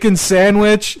 chicken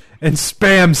sandwich, and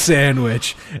Spam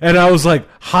sandwich. And I was like,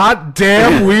 hot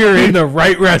damn, we are in the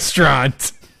right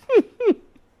restaurant.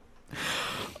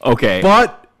 Okay.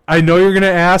 But I know you're going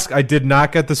to ask, I did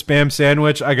not get the Spam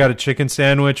sandwich. I got a chicken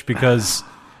sandwich because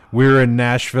we were in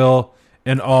Nashville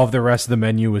and all of the rest of the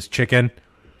menu was chicken.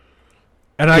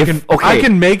 And I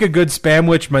can make a good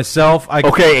Spamwich myself.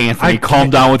 Okay, Anthony,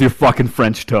 calm down with your fucking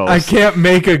French toast. I can't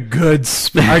make a good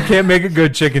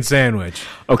chicken sandwich.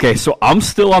 Okay, so I'm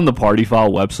still on the Party Foul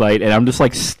website, and I'm just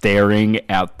like staring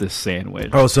at this sandwich.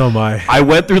 Oh, so am I. I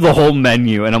went through the whole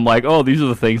menu, and I'm like, oh, these are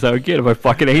the things I would get if I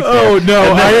fucking ate Oh,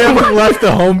 no, I haven't left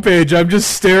the homepage. I'm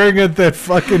just staring at that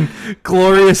fucking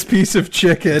glorious piece of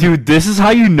chicken. Dude, this is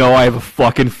how you know I have a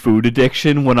fucking food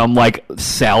addiction, when I'm like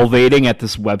salivating at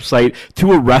this website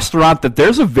to a restaurant that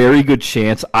there's a very good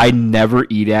chance I never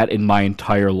eat at in my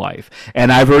entire life. And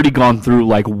I've already gone through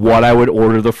like what I would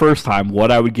order the first time,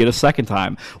 what I would get a second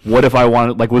time, what if I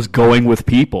wanted, like, was going with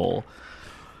people.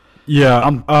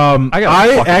 Yeah, I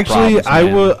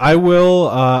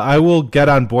will get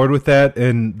on board with that,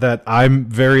 in that I'm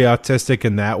very autistic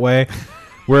in that way.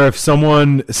 Where if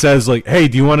someone says like, "Hey,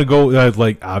 do you want to go?"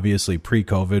 Like obviously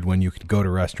pre-COVID when you could go to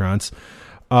restaurants.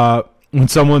 When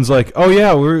someone's like, "Oh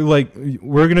yeah,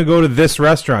 we're gonna go to this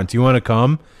restaurant. Do you want to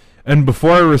come?" And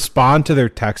before I respond to their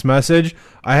text message,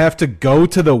 I have to go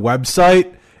to the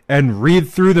website and read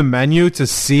through the menu to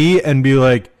see and be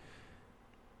like,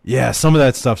 "Yeah, some of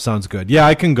that stuff sounds good. Yeah,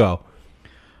 I can go."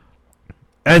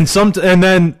 And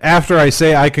then after I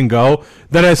say I can go,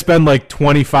 then I spend like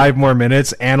 25 more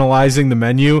minutes analyzing the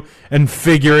menu and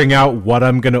figuring out what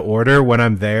I'm going to order when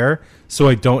I'm there, so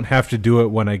I don't have to do it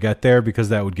when I get there, because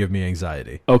that would give me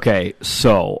anxiety. Okay,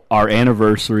 so our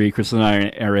anniversary, Chris and I,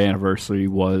 our anniversary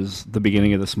was the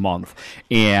beginning of this month,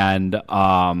 and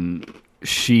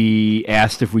she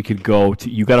asked if we could go to,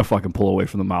 you got to fucking pull away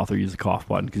from the mouth or use the cough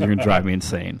button because you're going to drive me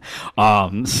insane.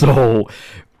 So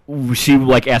she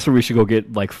like asked if we should go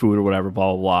get like food or whatever,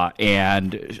 blah, blah, blah.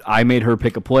 And I made her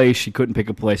pick a place. She couldn't pick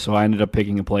a place, so I ended up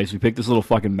picking a place. We picked this little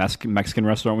fucking Mexican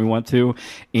restaurant we went to.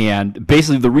 And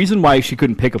basically the reason why she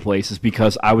couldn't pick a place is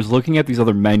because I was looking at these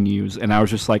other menus and I was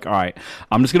just like, all right,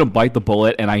 I'm just going to bite the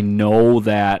bullet, and I know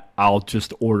that I'll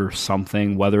just order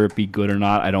something, whether it be good or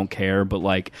not, I don't care. But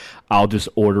like, I'll just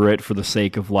order it for the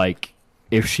sake of like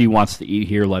if she wants to eat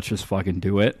here, let's just fucking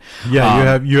do it.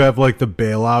 Yeah, you have like the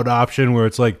bailout option where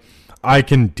it's like, I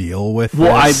can deal with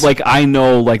this. I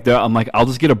know, like, I'm like, I'll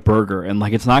just get a burger, and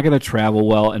like, it's not going to travel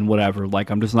well and whatever.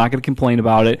 Like, I'm just not going to complain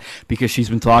about it because she's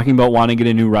been talking about wanting to get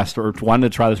a new restaurant, or wanting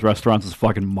to try this restaurant since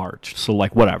fucking March. So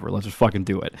like, whatever, let's just fucking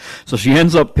do it. So she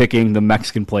ends up picking the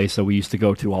Mexican place that we used to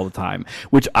go to all the time,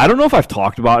 which I don't know if I've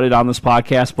talked about it on this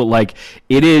podcast, but like,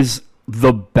 it is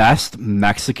the best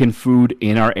Mexican food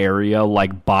in our area,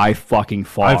 like by fucking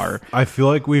far. I feel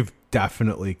like we've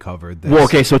definitely covered this. Well,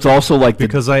 okay, so it's also like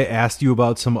because I asked you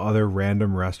about some other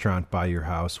random restaurant by your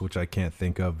house, which I can't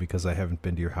think of because I haven't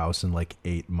been to your house in like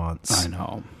 8 months. I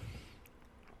know.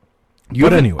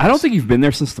 But anyways, I don't think you've been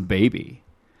there since the baby.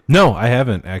 No, I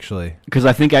haven't actually. Because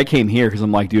I think I came here because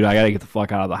I'm like, dude, I gotta get the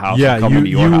fuck out of the house. Yeah, and come into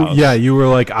your house. Yeah, you were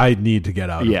like, I need to get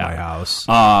out of my house.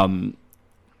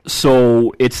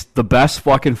 So it's the best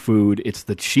fucking food. It's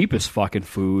the cheapest fucking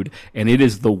food, and it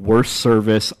is the worst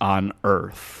service on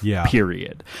earth. Yeah.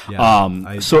 Period.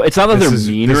 Yeah, so it's not that they're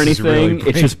mean or anything.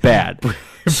 It's just bad.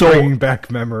 Bringing back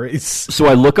memories. So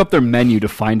I look up their menu to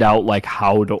find out like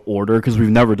how to order because we've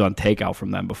never done takeout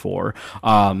from them before.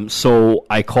 So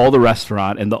I call the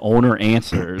restaurant and the owner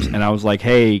answers, and I was like,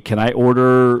 "Hey, can I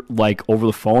order like over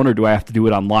the phone or do I have to do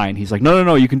it online?" He's like,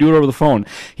 "No, you can do it over the phone."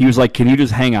 He was like, "Can you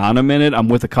just hang on a minute? I'm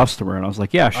with a customer," and I was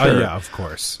like, "Yeah, sure." Yeah, of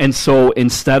course. And so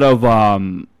instead of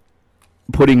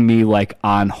putting me like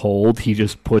on hold, he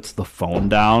just puts the phone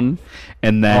down,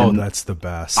 and then that's the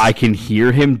best. I can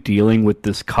hear him dealing with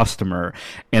this customer,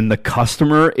 and the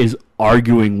customer is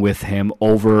arguing with him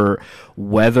over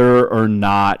whether or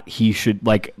not he should,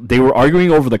 like, they were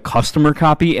arguing over the customer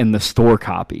copy and the store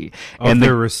copy and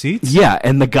their receipts. Yeah,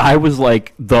 and the guy was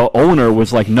like, the owner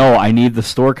was like, "No, I need the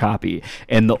store copy,"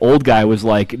 and the old guy was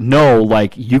like, "No,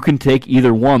 like, you can take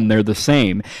either one, they're the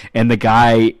same." And the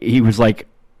guy, he was like,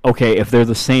 "Okay, if they're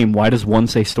the same, why does one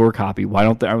say store copy? Why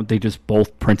aren't they just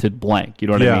both printed blank?" You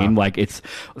know what I mean? Like, it's,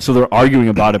 so they're arguing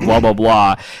about it, blah blah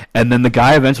blah, and then the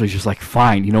guy eventually is just like,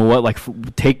 "Fine, you know what? Like,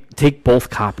 take both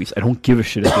copies. I don't give a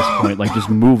shit at this point. Like, just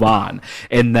move on."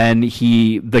 And then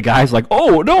the guy's like,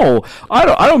 "Oh no,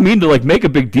 I don't mean to like make a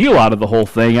big deal out of the whole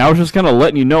thing. I was just kind of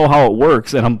letting you know how it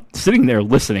works." And I'm sitting there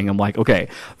listening. I'm like, okay,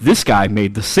 this guy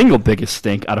made the single biggest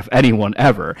stink out of anyone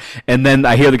ever. And then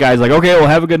I hear the guy's like, "Okay, well,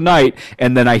 have a good night."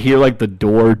 And then I hear like the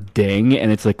door ding, and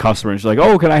it's a customer, and she's like,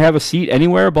 "Oh, can I have a seat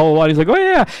anywhere?" Blah blah blah. And he's like, "Oh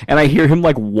yeah." And I hear him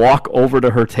like walk over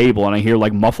to her table, and I hear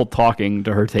like muffled talking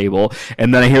to her table,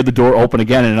 and then I hear the door open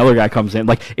again, and another guy comes in.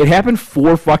 Like, it happened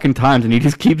 4 fucking times, and he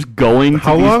just keeps going.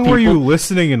 How long were you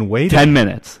listening and waiting? 10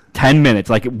 minutes. 10 minutes.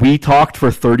 Like, we talked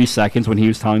for 30 seconds when he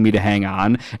was telling me to hang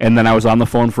on, and then I was on the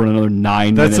phone for another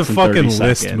 9 minutes. That's a fucking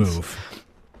list move.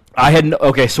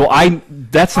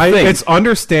 That's the thing. It's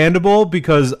understandable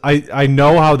because I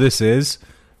know how this is,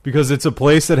 because it's a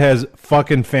place that has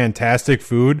fucking fantastic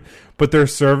food, but their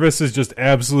service is just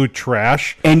absolute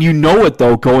trash. And you know it,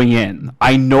 though, going in.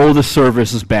 I know the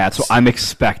service is bad, so I'm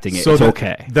expecting it. So it's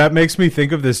okay. That makes me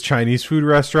think of this Chinese food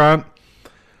restaurant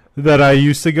that I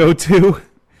used to go to.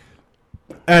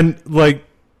 And, like,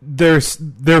 their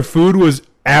food was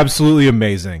absolutely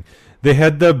amazing. They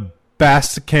had the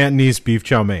best Cantonese beef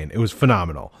chow mein. It was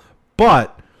phenomenal.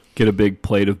 But get a big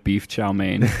plate of beef chow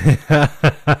mein.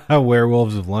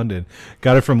 Werewolves of London.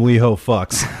 Got it from Lee Ho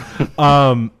Fucks.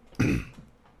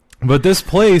 But this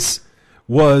place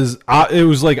was it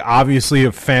was like obviously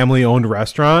a family-owned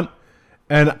restaurant,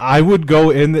 and I would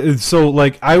go in. So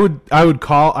like I would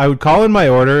call in my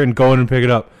order and go in and pick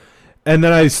it up, and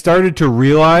then I started to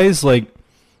realize, like,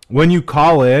 when you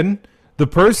call in, the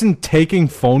person taking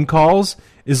phone calls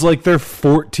is like their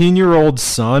 14-year-old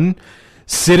son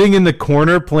sitting in the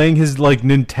corner playing his like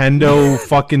Nintendo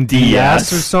fucking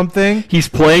DS or something. He's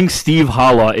playing Steve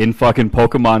Holla in fucking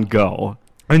Pokemon Go.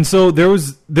 And so there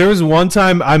was one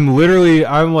time I'm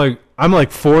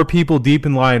like 4 people deep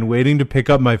in line waiting to pick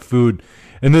up my food,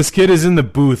 and this kid is in the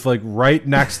booth like right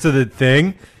next to the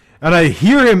thing, and I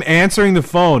hear him answering the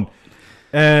phone,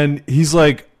 and he's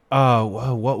like,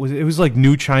 what was it? It was like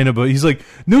New China, but he's like,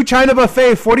 "New China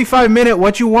buffet, 45-minute,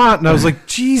 what you want?" And I was like,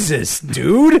 Jesus,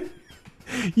 dude,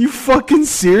 you fucking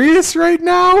serious right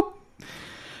now?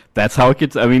 That's how it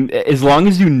gets. I mean, as long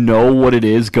as you know what it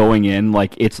is going in,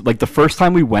 like, it's like the first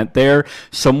time we went there,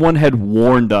 someone had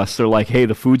warned us. They're like, "Hey,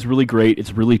 the food's really great.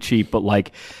 It's really cheap, but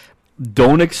like,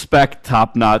 don't expect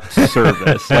top-notch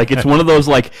service." Like, it's one of those,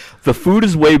 like, the food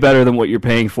is way better than what you're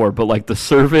paying for, but like the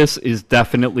service is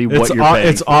definitely what you're paying.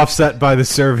 It's offset by the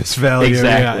service value.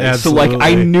 Exactly. Yeah, so like,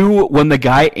 I knew when the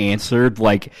guy answered,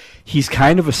 like, he's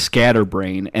kind of a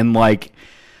scatterbrain, and like,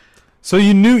 So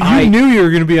you knew you were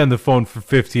going to be on the phone for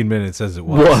 15 minutes as it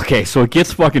was. Well, okay, so it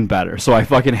gets fucking better. So I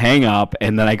fucking hang up,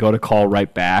 and then I go to call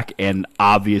right back, and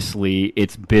obviously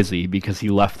it's busy because he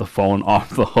left the phone off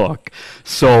the hook.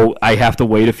 So I have to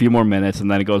wait a few more minutes,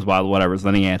 and then it goes by, whatever. So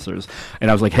then he answers.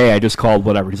 And I was like, hey, I just called,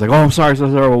 whatever. He's like, oh, I'm sorry.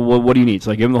 What do you need?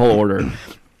 So I give him the whole order.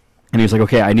 And he's like,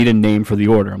 okay, I need a name for the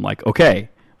order. I'm like, okay,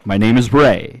 my name is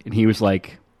Ray. And he was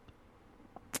like,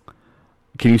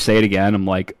 can you say it again? I'm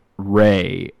like,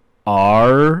 Ray.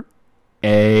 R-A-Y.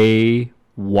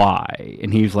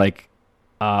 And he's like,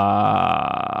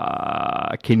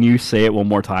 can you say it one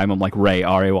more time? I'm like, Ray,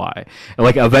 R-A-Y. And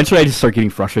like, eventually I just start getting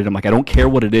frustrated. I'm like, I don't care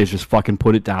what it is. Just fucking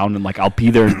put it down. And like, I'll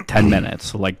be there in 10 minutes.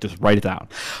 So like, just write it down.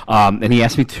 And he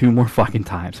asked me 2 more fucking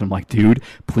times. And I'm like, dude,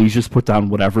 please just put down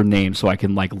whatever name so I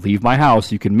can like leave my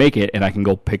house. You can make it and I can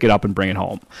go pick it up and bring it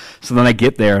home. So then I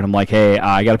get there and I'm like, hey,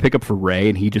 I got to pick up for Ray.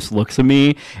 And he just looks at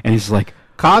me and he's like,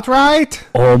 Cartwright?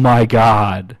 oh my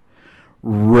God.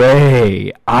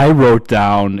 Ray. I wrote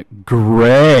down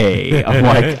Gray. I'm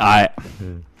like,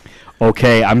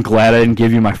 okay, I'm glad I didn't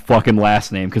give you my fucking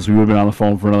last name because we would have been on the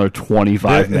phone for another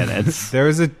 25 minutes. There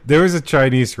was a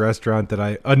Chinese restaurant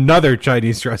another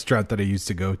Chinese restaurant that I used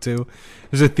to go to.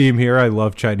 There's a theme here. I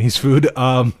love Chinese food.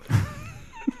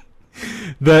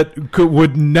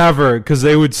 Would never, because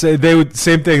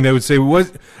same thing. They would say,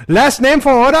 what last name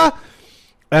for order?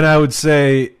 And I would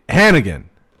say Hannigan.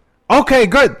 Okay,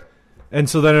 good. And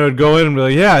so then I would go in and be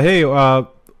like, yeah, hey,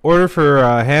 order for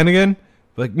Hannigan.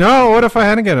 Like, no, order for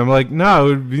Hannigan. I'm like, no, it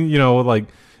would be, like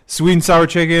sweet and sour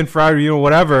chicken, fried,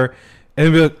 whatever. And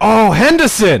they'd be like, oh,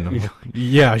 Henderson.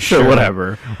 Yeah, sure.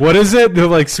 Whatever. What is it? They're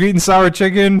like sweet and sour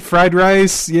chicken, fried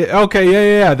rice. Yeah,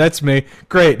 okay, yeah, that's me.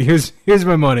 Great. Here's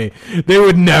my money. They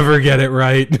would never get it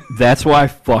right. That's why I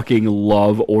fucking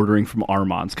love ordering from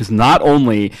Armand's, because not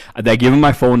only they give them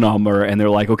my phone number and they're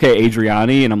like, okay,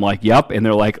 Adriani, and I'm like, yep, and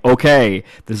they're like, okay,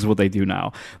 this is what they do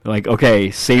now. They're like,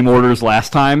 okay, same orders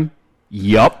last time.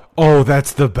 Yup. Oh,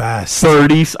 that's the best.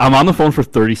 I'm on the phone for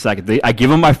 30 seconds. I give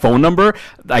them my phone number.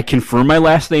 I confirm my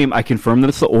last name. I confirm that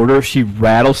it's the order. She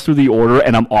rattles through the order,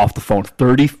 and I'm off the phone.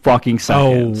 30 fucking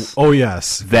seconds. Oh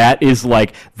yes. That is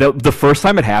like, the first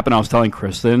time it happened, I was telling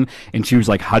Kristen, and she was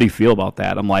like, how do you feel about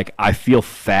that? I'm like, I feel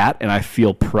fat, and I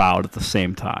feel proud at the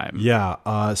same time.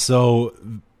 Yeah. So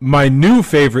my new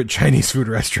favorite Chinese food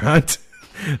restaurant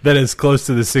that is close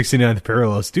to the 69th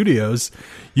Parallel Studios,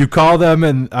 you call them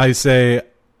and I say,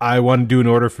 I want to do an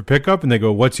order for pickup, and they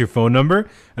go, what's your phone number?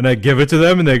 And I give it to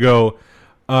them, and they go,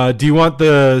 do you want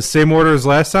the same order as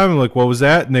last time? I'm like, what was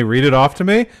that? And they read it off to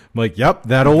me. I'm like, yep,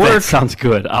 that'll work. That sounds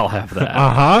good. I'll have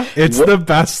that. It's the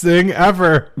best thing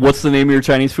ever. What's the name of your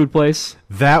Chinese food place?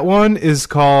 That one is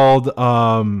called,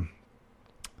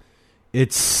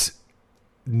 it's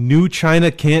New China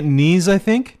Cantonese, I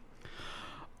think.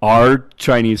 Our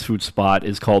Chinese food spot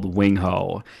is called Wing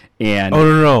Ho. And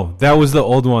no. That was the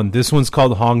old one. This one's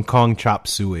called Hong Kong Chop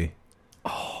Suey.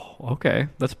 Oh, okay.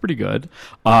 That's pretty good.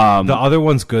 The other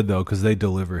one's good, though, because they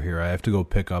deliver here. I have to go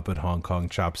pick up at Hong Kong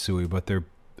Chop Suey, but their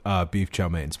beef chow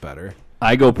mein's better.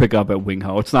 I go pick up at Wing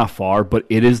Ho. It's not far, but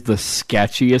it is the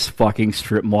sketchiest fucking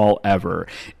strip mall ever.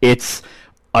 It's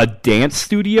a dance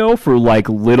studio for like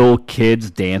little kids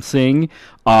dancing.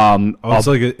 It's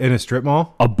like in a strip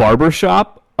mall? A barber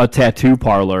shop, a tattoo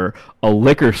parlor, a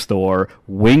liquor store,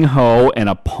 Wing Ho, and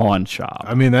a pawn shop.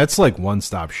 I mean, that's like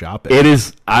one-stop shopping. It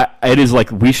is. It is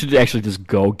like we should actually just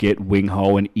go get Wing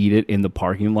Ho and eat it in the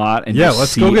parking lot. And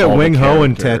let's go get Wing Ho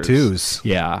and tattoos.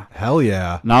 Yeah, hell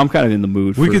yeah. Now I'm kind of in the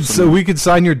mood. We could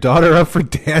sign your daughter up for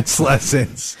dance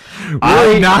lessons.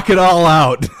 Really knock it all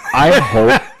out. I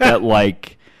hope that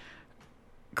like.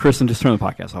 Kristen, just turn the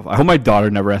podcast off. I hope my daughter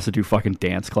never has to do fucking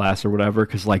dance class or whatever,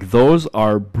 because like those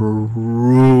are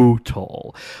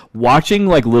brutal. Watching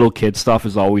like little kid stuff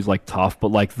is always like tough, but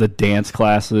like the dance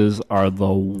classes are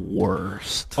the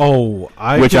worst. Oh,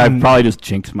 I probably just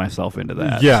jinxed myself into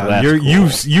that. Yeah, so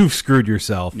you've screwed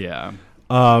yourself. Yeah.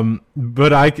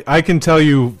 But I can tell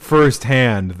you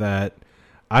firsthand that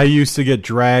I used to get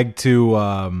dragged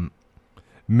to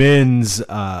Min's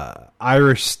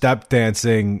Irish step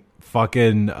dancing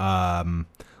fucking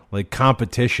like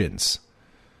competitions,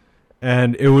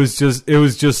 and it was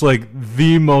just like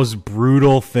the most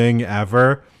brutal thing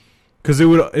ever, because it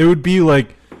would be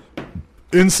like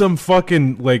in some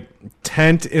fucking like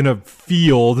tent in a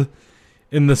field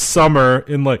in the summer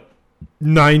in like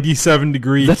 97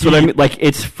 degree That's heat. what I mean. Like,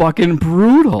 it's fucking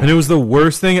brutal. And it was the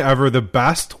worst thing ever. The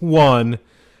best one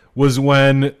was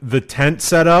when the tent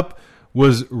setup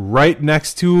was right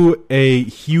next to a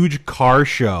huge car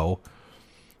show.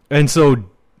 And so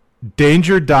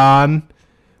Danger Don,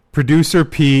 producer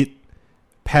Pete,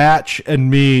 Patch and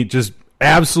me just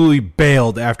absolutely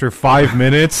bailed after 5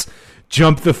 minutes,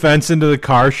 jumped the fence into the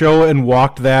car show, and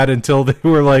walked that until they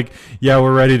were like, yeah,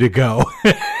 we're ready to go.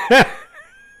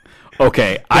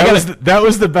 Okay, that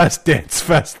was the best dance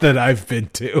fest that I've been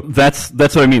to. That's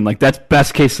what I mean. Like, that's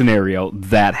best case scenario.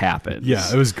 That happens. Yeah,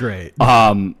 it was great.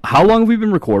 How long have we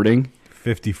been recording?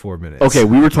 54 minutes. Okay,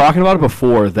 we were talking about it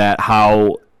before, that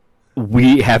how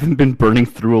we haven't been burning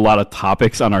through a lot of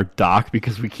topics on our doc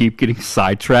because we keep getting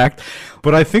sidetracked.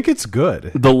 But I think it's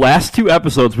good. The last 2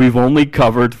 episodes, we've only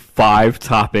covered 5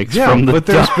 topics from the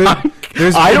doc.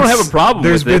 I don't have a problem with it.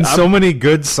 There's been so many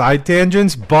good side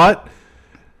tangents, but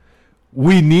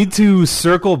we need to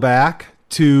circle back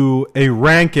to a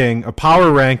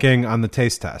power ranking on the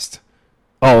taste test.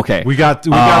 Oh, okay. We got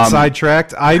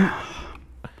sidetracked.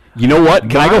 You know what?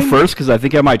 Can I go first? Because I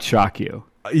think I might shock you.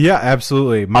 Yeah,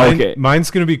 absolutely.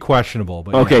 Mine's going to be questionable.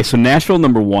 But okay, yeah. So Nashville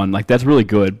number 1, like, that's really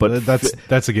good. But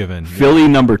that's a given. Philly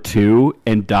number 2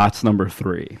 and Dots number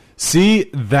 3.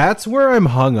 See, that's where I'm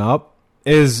hung up.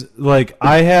 Is like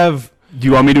I have. Do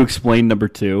you want me to explain number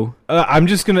 2? I'm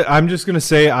just gonna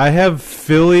say I have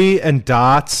Philly and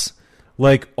Dots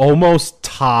like almost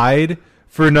tied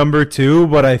for number 2,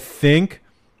 but I think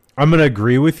I'm gonna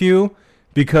agree with you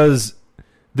because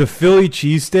the Philly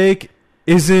cheesesteak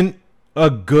isn't a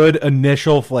good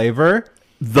initial flavor,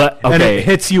 and it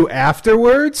hits you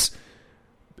afterwards.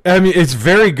 I mean, it's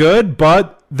very good,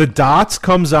 but the Dots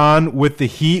comes on with the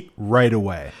heat right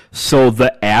away. So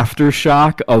the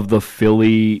aftershock of the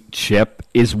Philly chip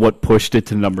is what pushed it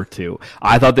to number 2.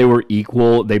 I thought they were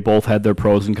equal. They both had their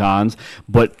pros and cons,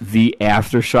 but the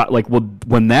aftershock, like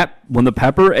when the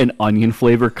pepper and onion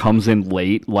flavor comes in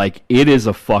late, like it's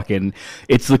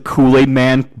the Kool-Aid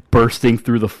man bursting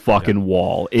through the fucking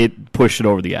wall. It pushed it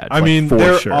over the edge. I mean,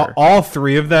 for sure. All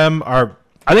 3 of them are.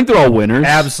 I think they're all winners.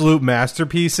 Absolute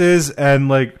masterpieces, and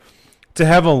like. To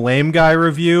have a lame guy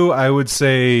review, I would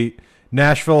say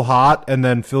Nashville Hot and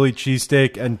then Philly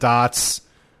Cheesesteak and Dots,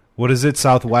 what is it,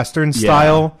 Southwestern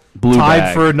style, Blue tied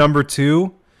bag. for number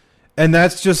 2. And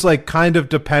that's just like kind of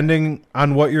depending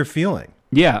on what you're feeling.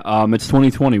 Yeah, it's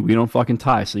 2020. We don't fucking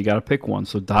tie, so you got to pick one.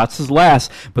 So Dots is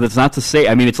last, but that's not to say.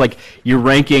 I mean, it's like you're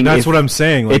ranking. That's what I'm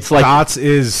saying. Like, it's like Dots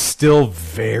is still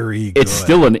very good. It's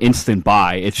still an instant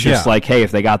buy. It's just like, hey,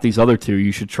 if they got these other 2,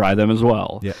 you should try them as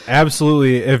well. Yeah,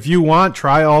 absolutely. If you want,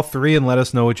 try all 3 and let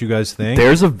us know what you guys think.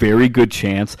 There's a very good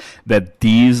chance that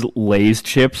these Lay's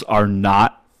chips are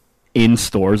not in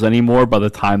stores anymore by the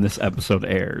time this episode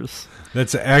airs.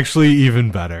 That's actually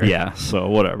even better. Yeah, so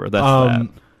whatever. That's that.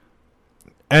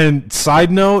 And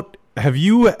side note, have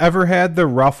you ever had the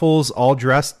Ruffles all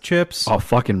dressed chips? Oh,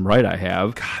 fucking right I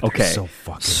have. God, okay. So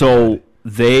fucking good.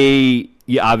 They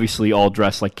obviously all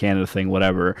dressed like Canada thing,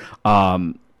 whatever.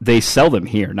 They sell them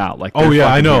here now. Like, oh yeah,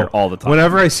 I know. All the time.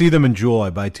 Whenever I see them in Jewel,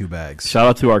 I buy 2 bags. Shout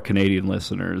out to our Canadian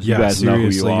listeners. Yeah, you guys know who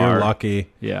you are. You're lucky.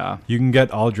 Yeah. You can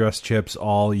get all dressed chips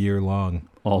all year long.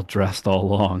 All dressed all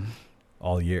long.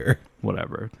 All year.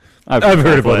 Whatever. I've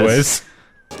heard it both ways.